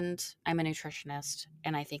 And I'm a nutritionist,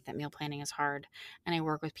 and I think that meal planning is hard. And I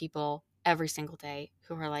work with people every single day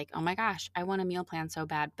who are like, oh my gosh, I want a meal plan so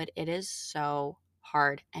bad, but it is so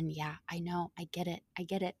hard. And yeah, I know, I get it. I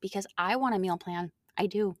get it because I want a meal plan. I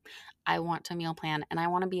do. I want to meal plan and I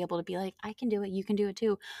want to be able to be like, I can do it. You can do it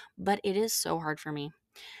too. But it is so hard for me.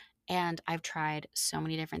 And I've tried so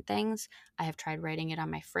many different things. I have tried writing it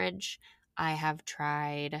on my fridge. I have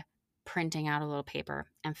tried printing out a little paper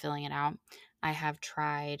and filling it out. I have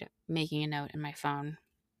tried making a note in my phone.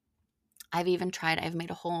 I've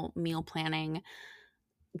made a whole meal planning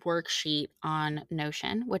worksheet on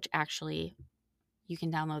Notion, which actually you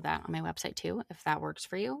can download that on my website too, if that works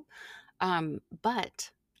for you.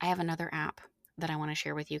 But I have another app that I want to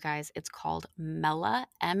share with you guys. It's called Mela,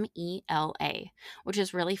 Mela, which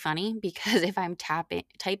is really funny because if I'm typing,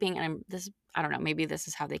 and I don't know, maybe this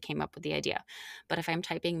is how they came up with the idea. But if I'm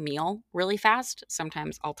typing meal really fast,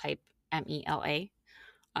 sometimes I'll type Mela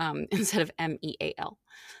instead of Meal.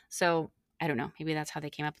 So I don't know, maybe that's how they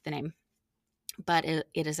came up with the name. But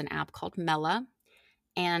it is an app called Mela,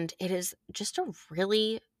 and it is just a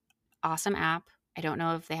really awesome app. I don't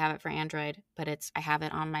know if they have it for Android, but I have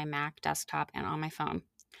it on my Mac desktop and on my phone.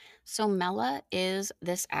 So Mela is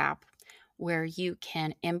this app where you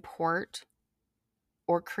can import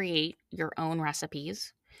or create your own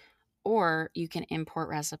recipes, or you can import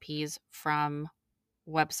recipes from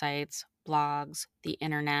websites, blogs, the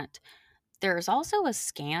internet. There's also a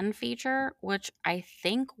scan feature, which I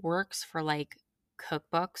think works for like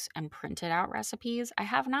cookbooks and printed out recipes. I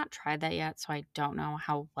have not tried that yet, so I don't know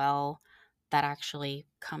how well that actually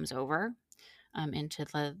comes over into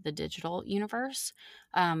the digital universe.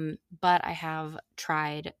 But I have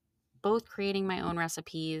tried both creating my own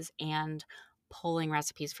recipes and pulling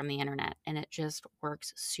recipes from the internet, and it just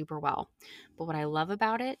works super well. But what I love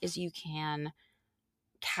about it is you can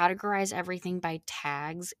categorize everything by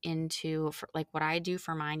tags into like what I do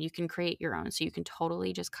for mine. You can create your own, so you can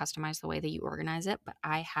totally just customize the way that you organize it. But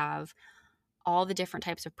I have all the different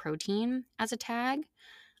types of protein as a tag,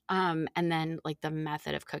 and then like the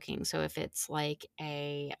method of cooking. So if it's like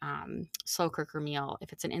a slow cooker meal,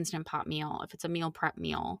 if it's an instant pot meal, if it's a meal prep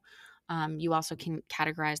meal, you also can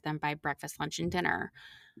categorize them by breakfast, lunch, and dinner.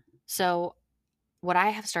 So what I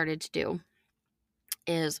have started to do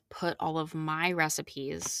is put all of my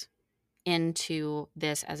recipes into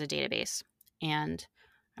this as a database. And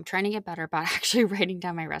I'm trying to get better about actually writing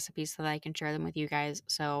down my recipes so that I can share them with you guys.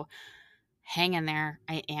 So hang in there.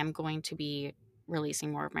 I am going to be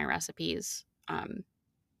releasing more of my recipes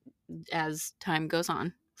as time goes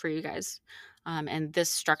on for you guys. And this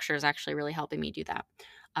structure is actually really helping me do that.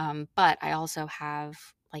 But I also have,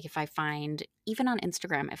 like, if I find, even on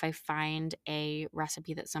Instagram, if I find a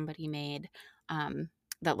recipe that somebody made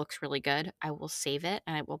that looks really good, I will save it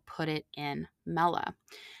and I will put it in Mela.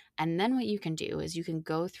 And then what you can do is you can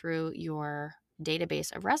go through your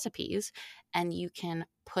database of recipes and you can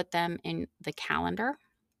put them in the calendar,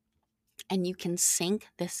 and you can sync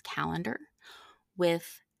this calendar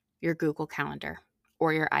with your Google Calendar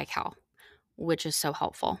or your iCal, which is so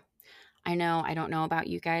helpful. I don't know about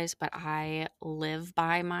you guys, but I live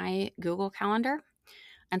by my Google Calendar.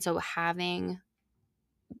 And so having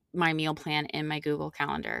my meal plan in my Google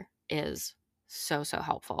Calendar is so, so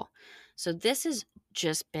helpful. So this has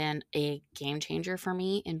just been a game changer for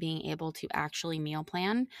me in being able to actually meal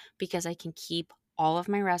plan, because I can keep all of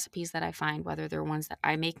my recipes that I find, whether they're ones that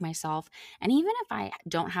I make myself. And even if I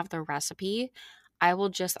don't have the recipe,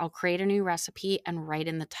 I'll create a new recipe and write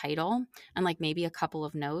in the title and like maybe a couple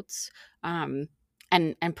of notes.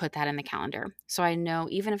 And put that in the calendar. So I know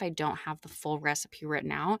even if I don't have the full recipe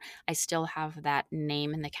written out, I still have that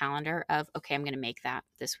name in the calendar of, okay, I'm going to make that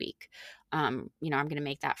this week. I'm going to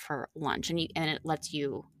make that for lunch, and it lets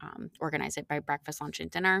you organize it by breakfast, lunch, and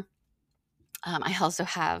dinner. I also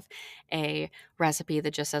have a recipe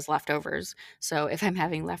that just says leftovers. So if I'm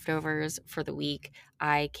having leftovers for the week,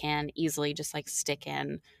 I can easily just like stick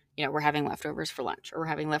in, we're having leftovers for lunch or we're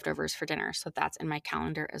having leftovers for dinner. So that's in my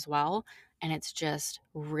calendar as well. And it's just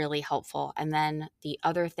really helpful. And then the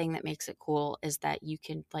other thing that makes it cool is that you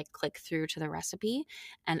can like click through to the recipe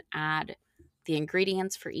and add the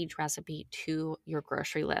ingredients for each recipe to your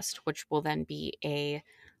grocery list, which will then be a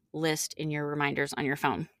list in your reminders on your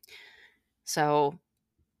phone. So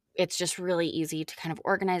it's just really easy to kind of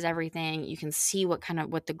organize everything. You can see what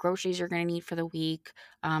the groceries you're going to need for the week.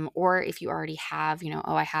 Or if you already have,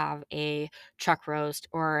 I have a chuck roast,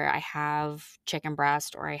 or I have chicken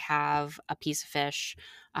breast, or I have a piece of fish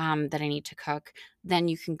that I need to cook, then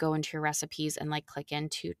you can go into your recipes and like click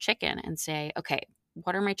into chicken and say, okay,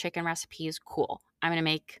 what are my chicken recipes? Cool. I'm going to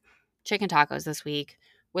make chicken tacos this week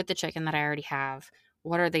with the chicken that I already have.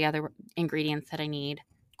 What are the other ingredients that I need?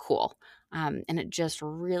 Cool. And it just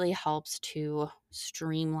really helps to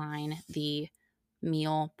streamline the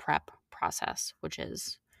meal prep process, which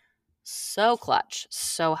is so clutch,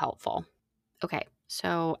 so helpful. Okay,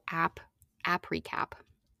 so app recap.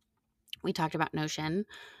 We talked about Notion,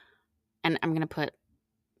 and I'm going to put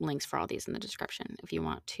links for all these in the description if you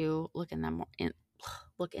want to look in them more.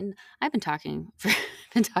 I've been talking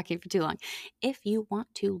for too long. If you want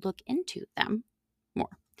to look into them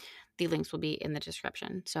more, the links will be in the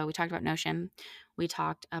description. So we talked about Notion. We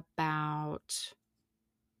talked about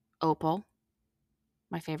Opal,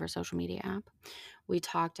 my favorite social media app. We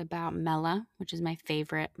talked about Mela, which is my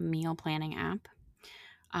favorite meal planning app.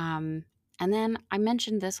 And then I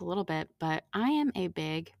mentioned this a little bit, but I am a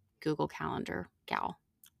big Google Calendar gal.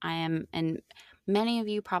 I am, and many of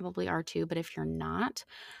you probably are too, but if you're not,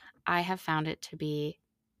 I have found it to be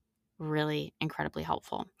really incredibly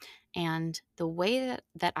helpful. And the way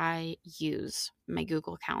that I use my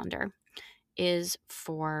Google Calendar is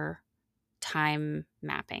for time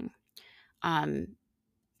mapping.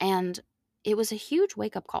 And it was a huge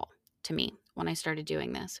wake up call to me when I started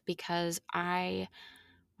doing this, because I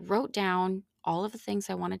wrote down all of the things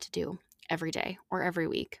I wanted to do every day or every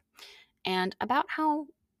week and about how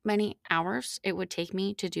many hours it would take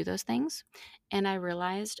me to do those things. And I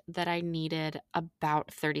realized that I needed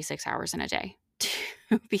about 36 hours in a day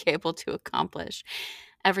to be able to accomplish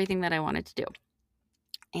everything that I wanted to do.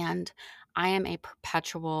 And I am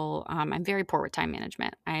I'm very poor with time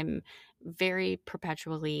management. I'm very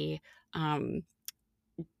perpetually um,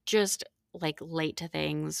 just like late to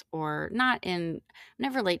things, or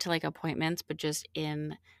never late to like appointments, but just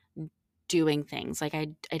in doing things. Like I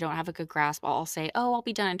don't have a good grasp. I'll say, oh, I'll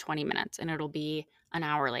be done in 20 minutes, and it'll be an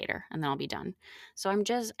hour later and then I'll be done. So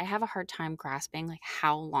I have a hard time grasping like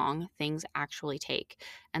how long things actually take.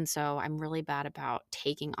 And so I'm really bad about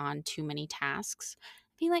taking on too many tasks,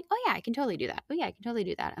 being like, oh yeah, I can totally do that. Oh yeah, I can totally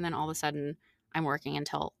do that. And then all of a sudden I'm working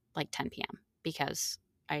until like 10 p.m. because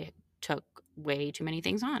I took way too many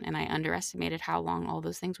things on and I underestimated how long all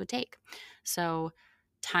those things would take. So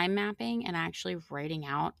time mapping and actually writing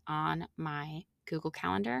out on my Google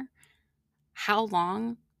Calendar how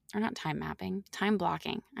long, or not time mapping, time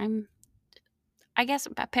blocking. I guess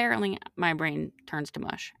apparently my brain turns to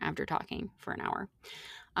mush after talking for an hour.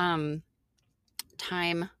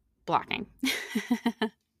 Time blocking.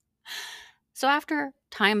 So after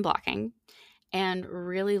time blocking and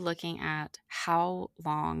really looking at how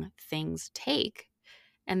long things take,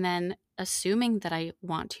 and then assuming that I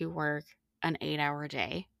want to work an 8-hour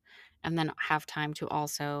day and then have time to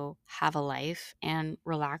also have a life and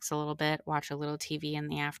relax a little bit, watch a little TV in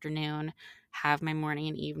the afternoon, have my morning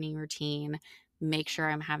and evening routine, make sure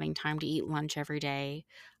I'm having time to eat lunch every day,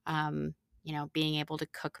 being able to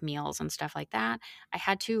cook meals and stuff like that. I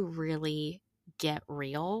had to really get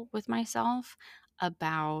real with myself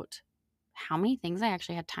about how many things I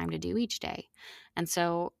actually had time to do each day. And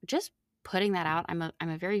so just putting that out, I'm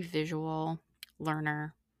a very visual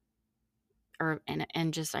learner.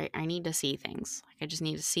 and just I need to see things. Like I just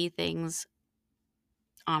need to see things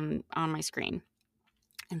on my screen.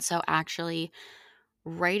 And so actually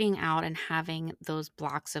writing out and having those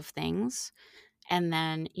blocks of things. And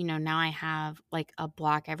then, now I have like a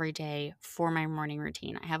block every day for my morning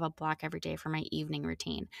routine. I have a block every day for my evening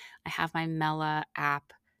routine. I have my Mela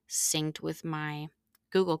app synced with my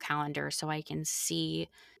Google Calendar so I can see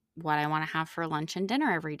what I want to have for lunch and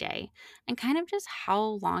dinner every day, and kind of just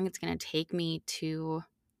how long it's going to take me to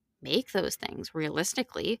make those things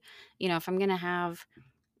realistically. If I'm going to have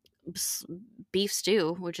s- beef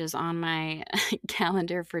stew, which is on my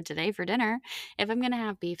calendar for today for dinner, if I'm going to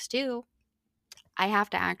have beef stew, I have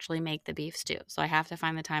to actually make the beef stew. So I have to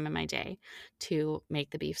find the time in my day to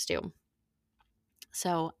make the beef stew.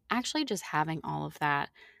 So actually, just having all of that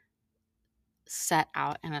set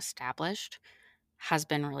out and established has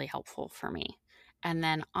been really helpful for me. And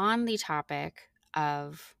then on the topic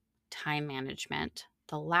of time management,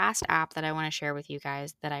 the last app that I want to share with you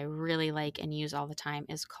guys that I really like and use all the time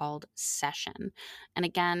is called Session. And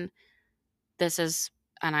again, this is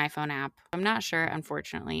an iPhone app. I'm not sure,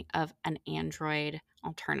 unfortunately, of an Android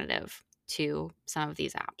alternative to some of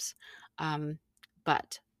these apps.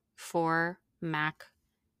 But for Mac,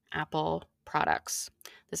 Apple products,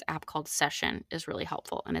 this app called Session is really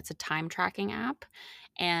helpful, and it's a time tracking app,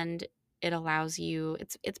 and it allows you.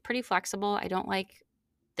 It's pretty flexible. I don't like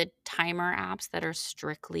the timer apps that are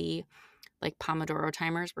strictly like Pomodoro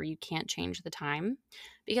timers where you can't change the time,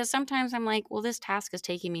 because sometimes I'm like, well, this task is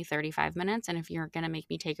taking me 35 minutes. And if you're going to make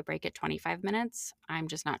me take a break at 25 minutes, I'm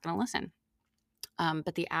just not going to listen.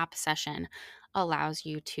 But the app Session allows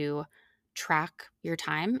you to track your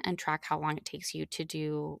time and track how long it takes you to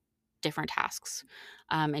do different tasks.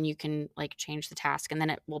 And you can like change the task, and then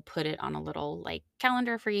it will put it on a little like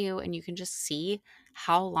calendar for you, and you can just see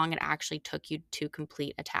how long it actually took you to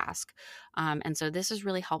complete a task. And so this is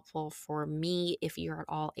really helpful for me if you're at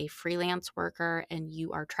all a freelance worker and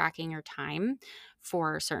you are tracking your time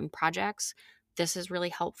for certain projects. This is really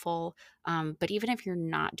helpful. But even if you're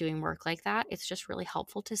not doing work like that, it's just really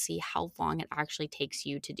helpful to see how long it actually takes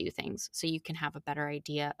you to do things, so you can have a better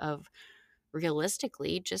idea of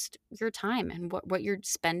realistically just your time and what you're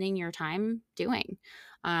spending your time doing.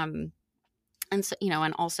 Um, and so,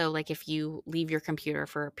 and also like if you leave your computer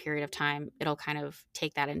for a period of time, it'll kind of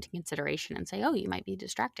take that into consideration and say, oh, you might be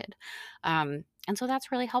distracted. And so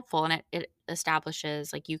that's really helpful. And it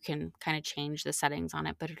establishes like you can kind of change the settings on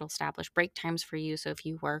it, but it'll establish break times for you. So if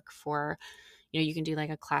you work for, you can do like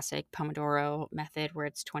a classic Pomodoro method where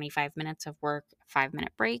it's 25 minutes of work,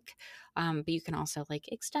 5-minute break. But you can also like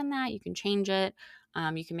extend that. You can change it.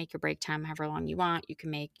 You can make your break time however long you want. You can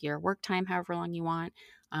make your work time however long you want.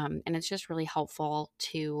 And it's just really helpful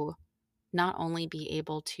to not only be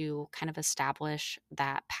able to kind of establish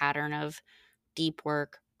that pattern of deep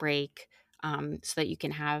work, break, so that you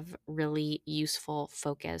can have really useful,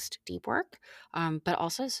 focused deep work, but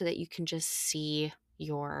also so that you can just see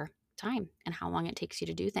your time and how long it takes you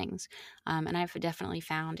to do things. And I've definitely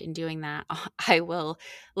found in doing that, I will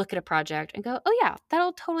look at a project and go, oh, yeah,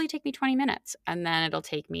 that'll totally take me 20 minutes. And then it'll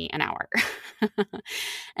take me an hour.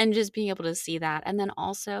 And just being able to see that. And then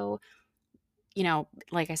also,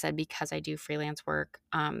 like I said, because I do freelance work,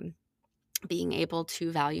 being able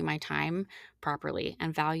to value my time properly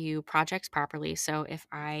and value projects properly. So if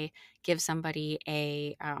I give somebody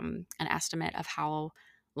an estimate of how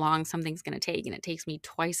long something's going to take, and it takes me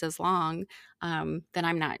twice as long, then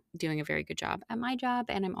I'm not doing a very good job at my job,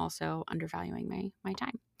 and I'm also undervaluing my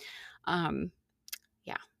time. Um,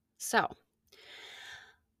 yeah. So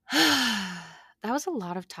that was a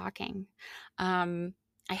lot of talking. Um,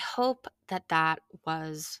 I hope that that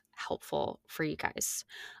was helpful for you guys.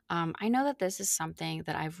 I know that this is something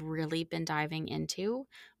that I've really been diving into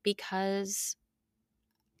because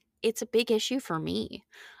it's a big issue for me.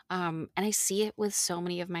 And I see it with so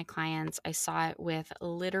many of my clients. I saw it with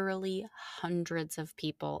literally hundreds of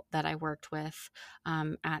people that I worked with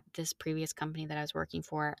at this previous company that I was working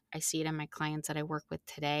for. I see it in my clients that I work with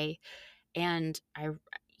today. And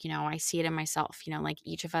I see it in myself, like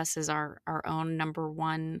each of us is our own number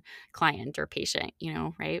one client or patient,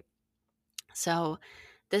 right? So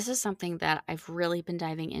this is something that I've really been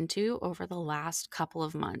diving into over the last couple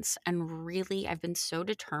of months. And really, I've been so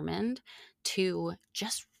determined to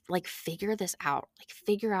just like figure this out, like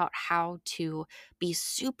figure out how to be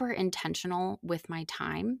super intentional with my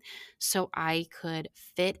time so I could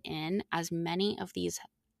fit in as many of these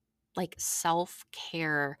like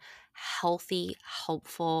self-care, healthy,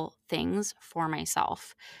 helpful things for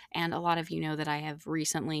myself. And a lot of you know that I have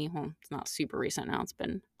recently, well, it's not super recent now, it's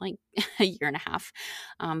been like a year and a half,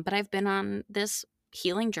 but I've been on this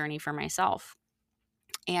healing journey for myself.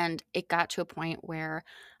 And it got to a point where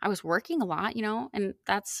I was working a lot, and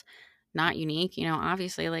that's not unique,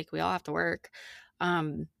 obviously, like we all have to work.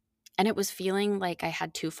 Um, and it was feeling like I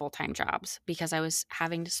had two full-time jobs because I was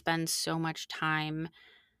having to spend so much time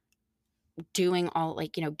doing all,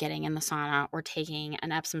 like, getting in the sauna or taking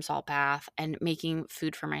an Epsom salt bath and making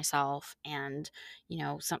food for myself and,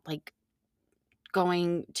 some like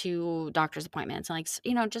going to doctor's appointments and,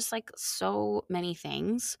 like, just like so many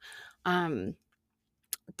things. Um,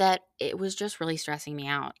 that it was just really stressing me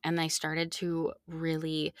out. And I started to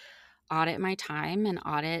really audit my time and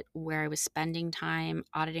audit where I was spending time,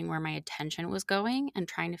 auditing where my attention was going, and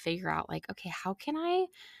trying to figure out, like, okay, how can I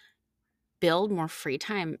build more free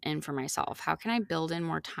time in for myself? How can I build in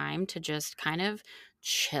more time to just kind of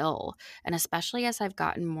chill? And especially as I've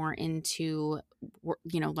gotten more into,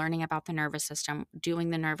 learning about the nervous system,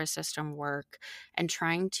 doing the nervous system work, and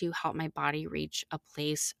trying to help my body reach a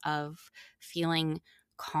place of feeling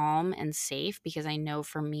calm and safe. Because I know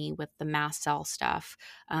for me with the mast cell stuff,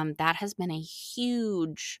 that has been a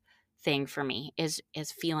huge thing for me is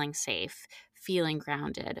feeling safe, feeling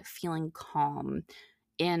grounded, feeling calm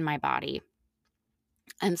in my body.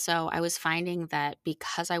 And so I was finding that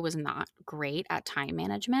because I was not great at time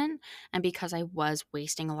management and because I was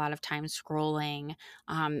wasting a lot of time scrolling,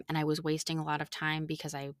 and I was wasting a lot of time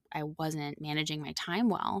because I wasn't managing my time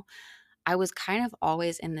well, I was kind of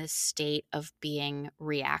always in this state of being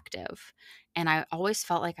reactive. And I always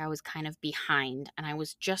felt like I was kind of behind and I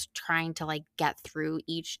was just trying to, like, get through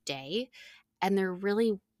each day. And there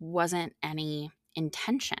really wasn't any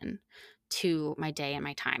intention to my day and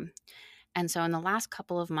my time. And so in the last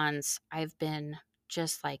couple of months, I've been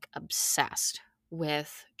just like obsessed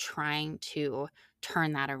with trying to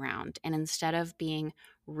turn that around. And instead of being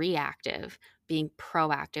reactive, being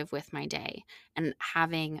proactive with my day and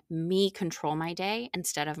having me control my day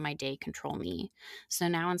instead of my day control me. So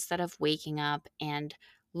now instead of waking up and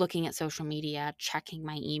looking at social media, checking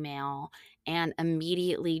my email, and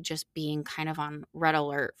immediately just being kind of on red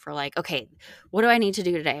alert for, like, okay, what do I need to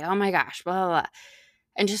do today? Oh my gosh, blah, blah, blah,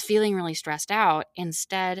 and just feeling really stressed out.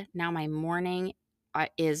 Instead, now my morning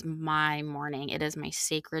is my morning. It is my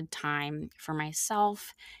sacred time for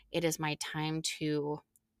myself. It is my time to,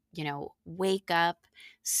 wake up,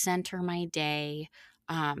 center my day,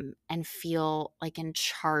 and feel like in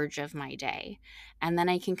charge of my day. And then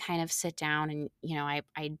I can kind of sit down and,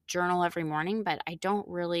 I journal every morning, but I don't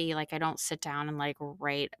really, like, I don't sit down and, like,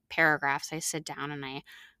 write paragraphs. I sit down and I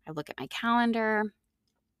look at my calendar.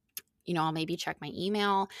 I'll maybe check my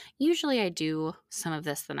email. Usually I do some of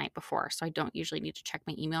this the night before, so I don't usually need to check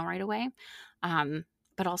my email right away.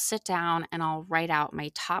 But I'll sit down and I'll write out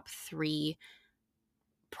my top 3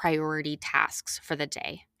 priority tasks for the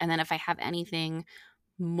day. And then if I have anything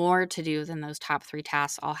more to do than those top 3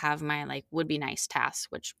 tasks, I'll have my, like, would be nice tasks,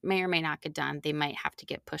 which may or may not get done. They might have to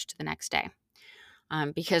get pushed to the next day.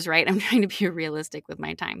 Because, right, I'm trying to be realistic with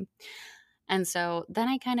my time. And so then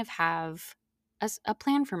I kind of have a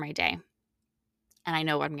plan for my day, and I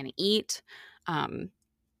know what I'm going to eat. Um,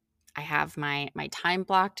 I have my time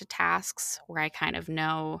blocked tasks where I kind of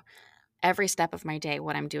know every step of my day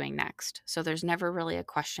what I'm doing next. So there's never really a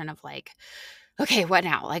question of, like, okay, what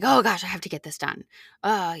now? Like, oh gosh, I have to get this done.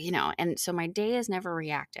 And so my day is never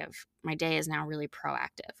reactive. My day is now really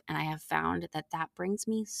proactive. And I have found that that brings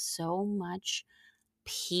me so much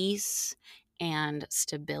peace and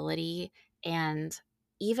stability. And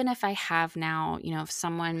even if I have now, if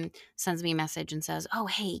someone sends me a message and says, oh,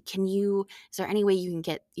 hey, is there any way you can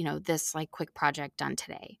get, this, like, quick project done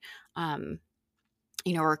today? Um,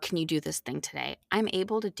 or can you do this thing today? I'm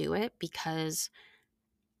able to do it because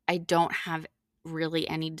I don't have really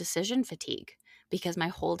any decision fatigue because my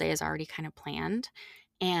whole day is already kind of planned.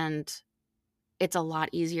 And it's a lot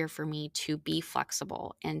easier for me to be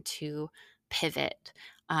flexible and to pivot,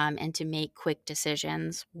 and to make quick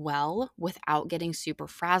decisions well without getting super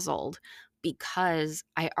frazzled because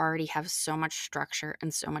I already have so much structure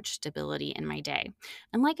and so much stability in my day.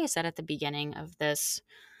 And like I said at the beginning of this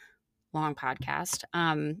long podcast,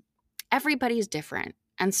 everybody's different.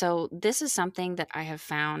 And so this is something that I have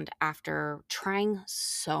found after trying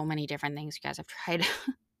so many different things. You guys, I've tried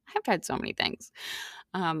I've tried so many things.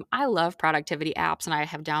 I love productivity apps and I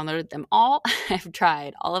have downloaded them all. I've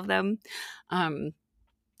tried all of them. Um,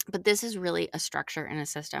 but this is really a structure and a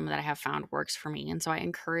system that I have found works for me. And so I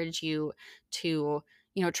encourage you to,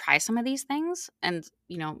 try some of these things, and,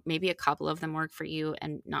 maybe a couple of them work for you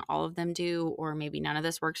and not all of them do, or maybe none of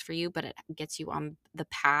this works for you, but it gets you on the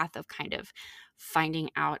path of kind of finding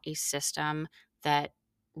out a system that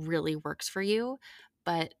really works for you.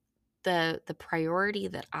 But the priority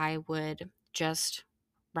that I would just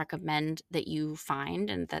recommend that you find,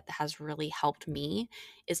 and that has really helped me,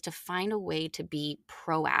 is to find a way to be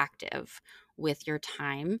proactive with your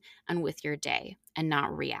time and with your day and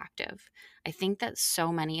not reactive. I think that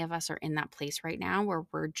so many of us are in that place right now where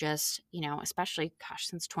we're just, especially, gosh,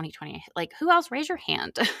 since 2020, like, who else? Raise your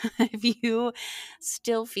hand if you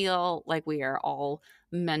still feel like we are all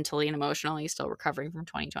mentally and emotionally still recovering from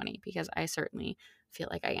 2020, because I certainly feel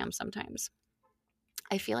like I am sometimes.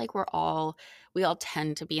 I feel like we all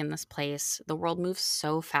tend to be in this place. The world moves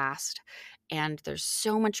so fast and there's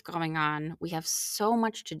so much going on. We have so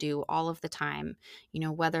much to do all of the time.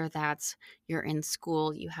 Whether that's you're in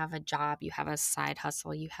school, you have a job, you have a side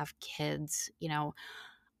hustle, you have kids, you're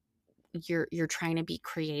trying to be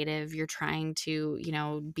creative, you're trying to,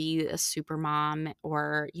 be a super mom,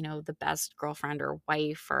 or, the best girlfriend or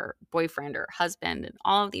wife or boyfriend or husband, and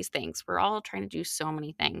all of these things. We're all trying to do so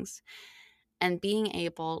many things. And being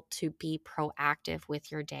able to be proactive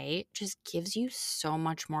with your day just gives you so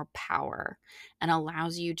much more power and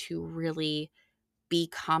allows you to really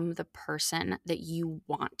become the person that you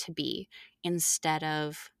want to be, instead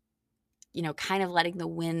of, kind of letting the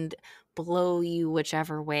wind blow you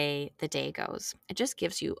whichever way the day goes. It just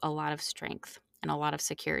gives you a lot of strength and a lot of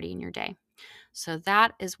security in your day. So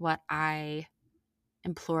that is what I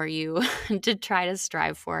implore you to try to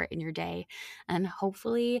strive for in your day. And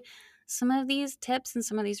hopefully, some of these tips and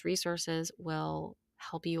some of these resources will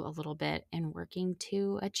help you a little bit in working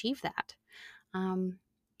to achieve that.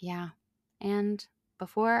 Yeah. And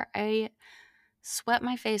before I sweat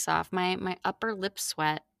my face off, my upper lip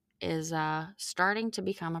sweat is starting to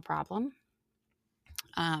become a problem.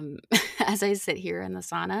 As I sit here in the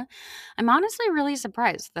sauna, I'm honestly really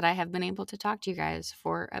surprised that I have been able to talk to you guys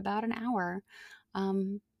for about an hour.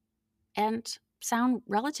 Um, and sound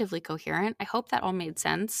relatively coherent. I hope that all made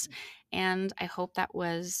sense, and I hope that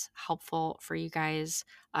was helpful for you guys.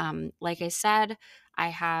 Like I said, I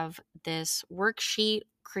have this worksheet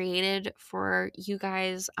created for you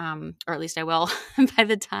guys, or at least I will by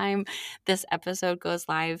the time this episode goes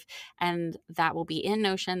live, and that will be in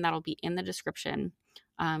Notion. That'll be in the description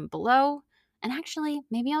below. And actually,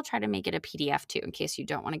 maybe I'll try to make it a PDF too, in case you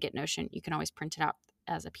don't want to get Notion. You can always print it out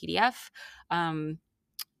as a PDF.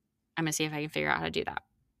 I'm going to see if I can figure out how to do that.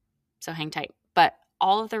 So hang tight. But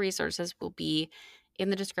all of the resources will be in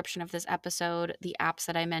the description of this episode. The apps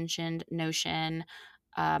that I mentioned, Notion,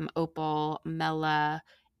 Opal, Mela,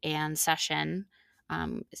 and Session.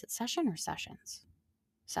 Is it Session or Sessions?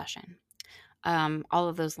 Session. All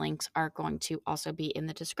of those links are going to also be in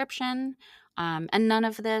the description. And none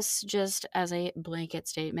of this, just as a blanket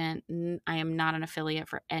statement, I am not an affiliate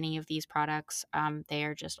for any of these products. They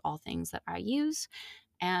are just all things that I use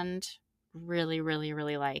and really, really,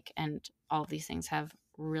 really like. And all of these things have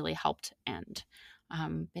really helped and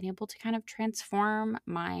been able to kind of transform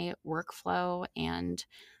my workflow and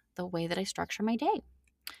the way that I structure my day.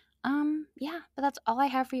 Yeah, but that's all I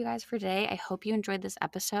have for you guys for today. I hope you enjoyed this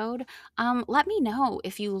episode. Let me know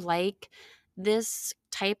if you like this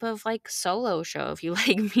type of like solo show, if you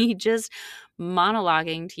like me just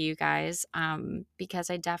monologuing to you guys, because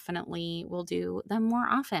I definitely will do them more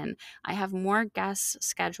often. I have more guests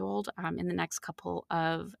scheduled in the next couple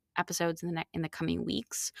of episodes in the coming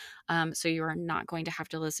weeks. So you are not going to have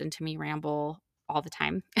to listen to me ramble all the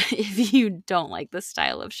time if you don't like this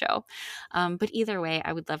style of show. But either way,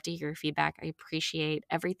 I would love to hear your feedback. I appreciate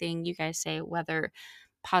everything you guys say, whether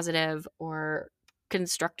positive or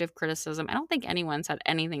constructive criticism. I don't think anyone's had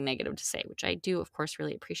anything negative to say, which I do, of course,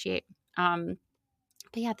 really appreciate. But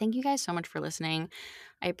yeah, thank you guys so much for listening.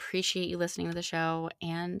 I appreciate you listening to the show,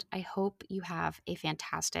 and I hope you have a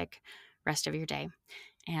fantastic rest of your day.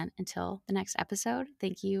 And until the next episode,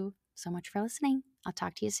 thank you so much for listening. I'll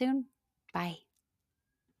talk to you soon. Bye.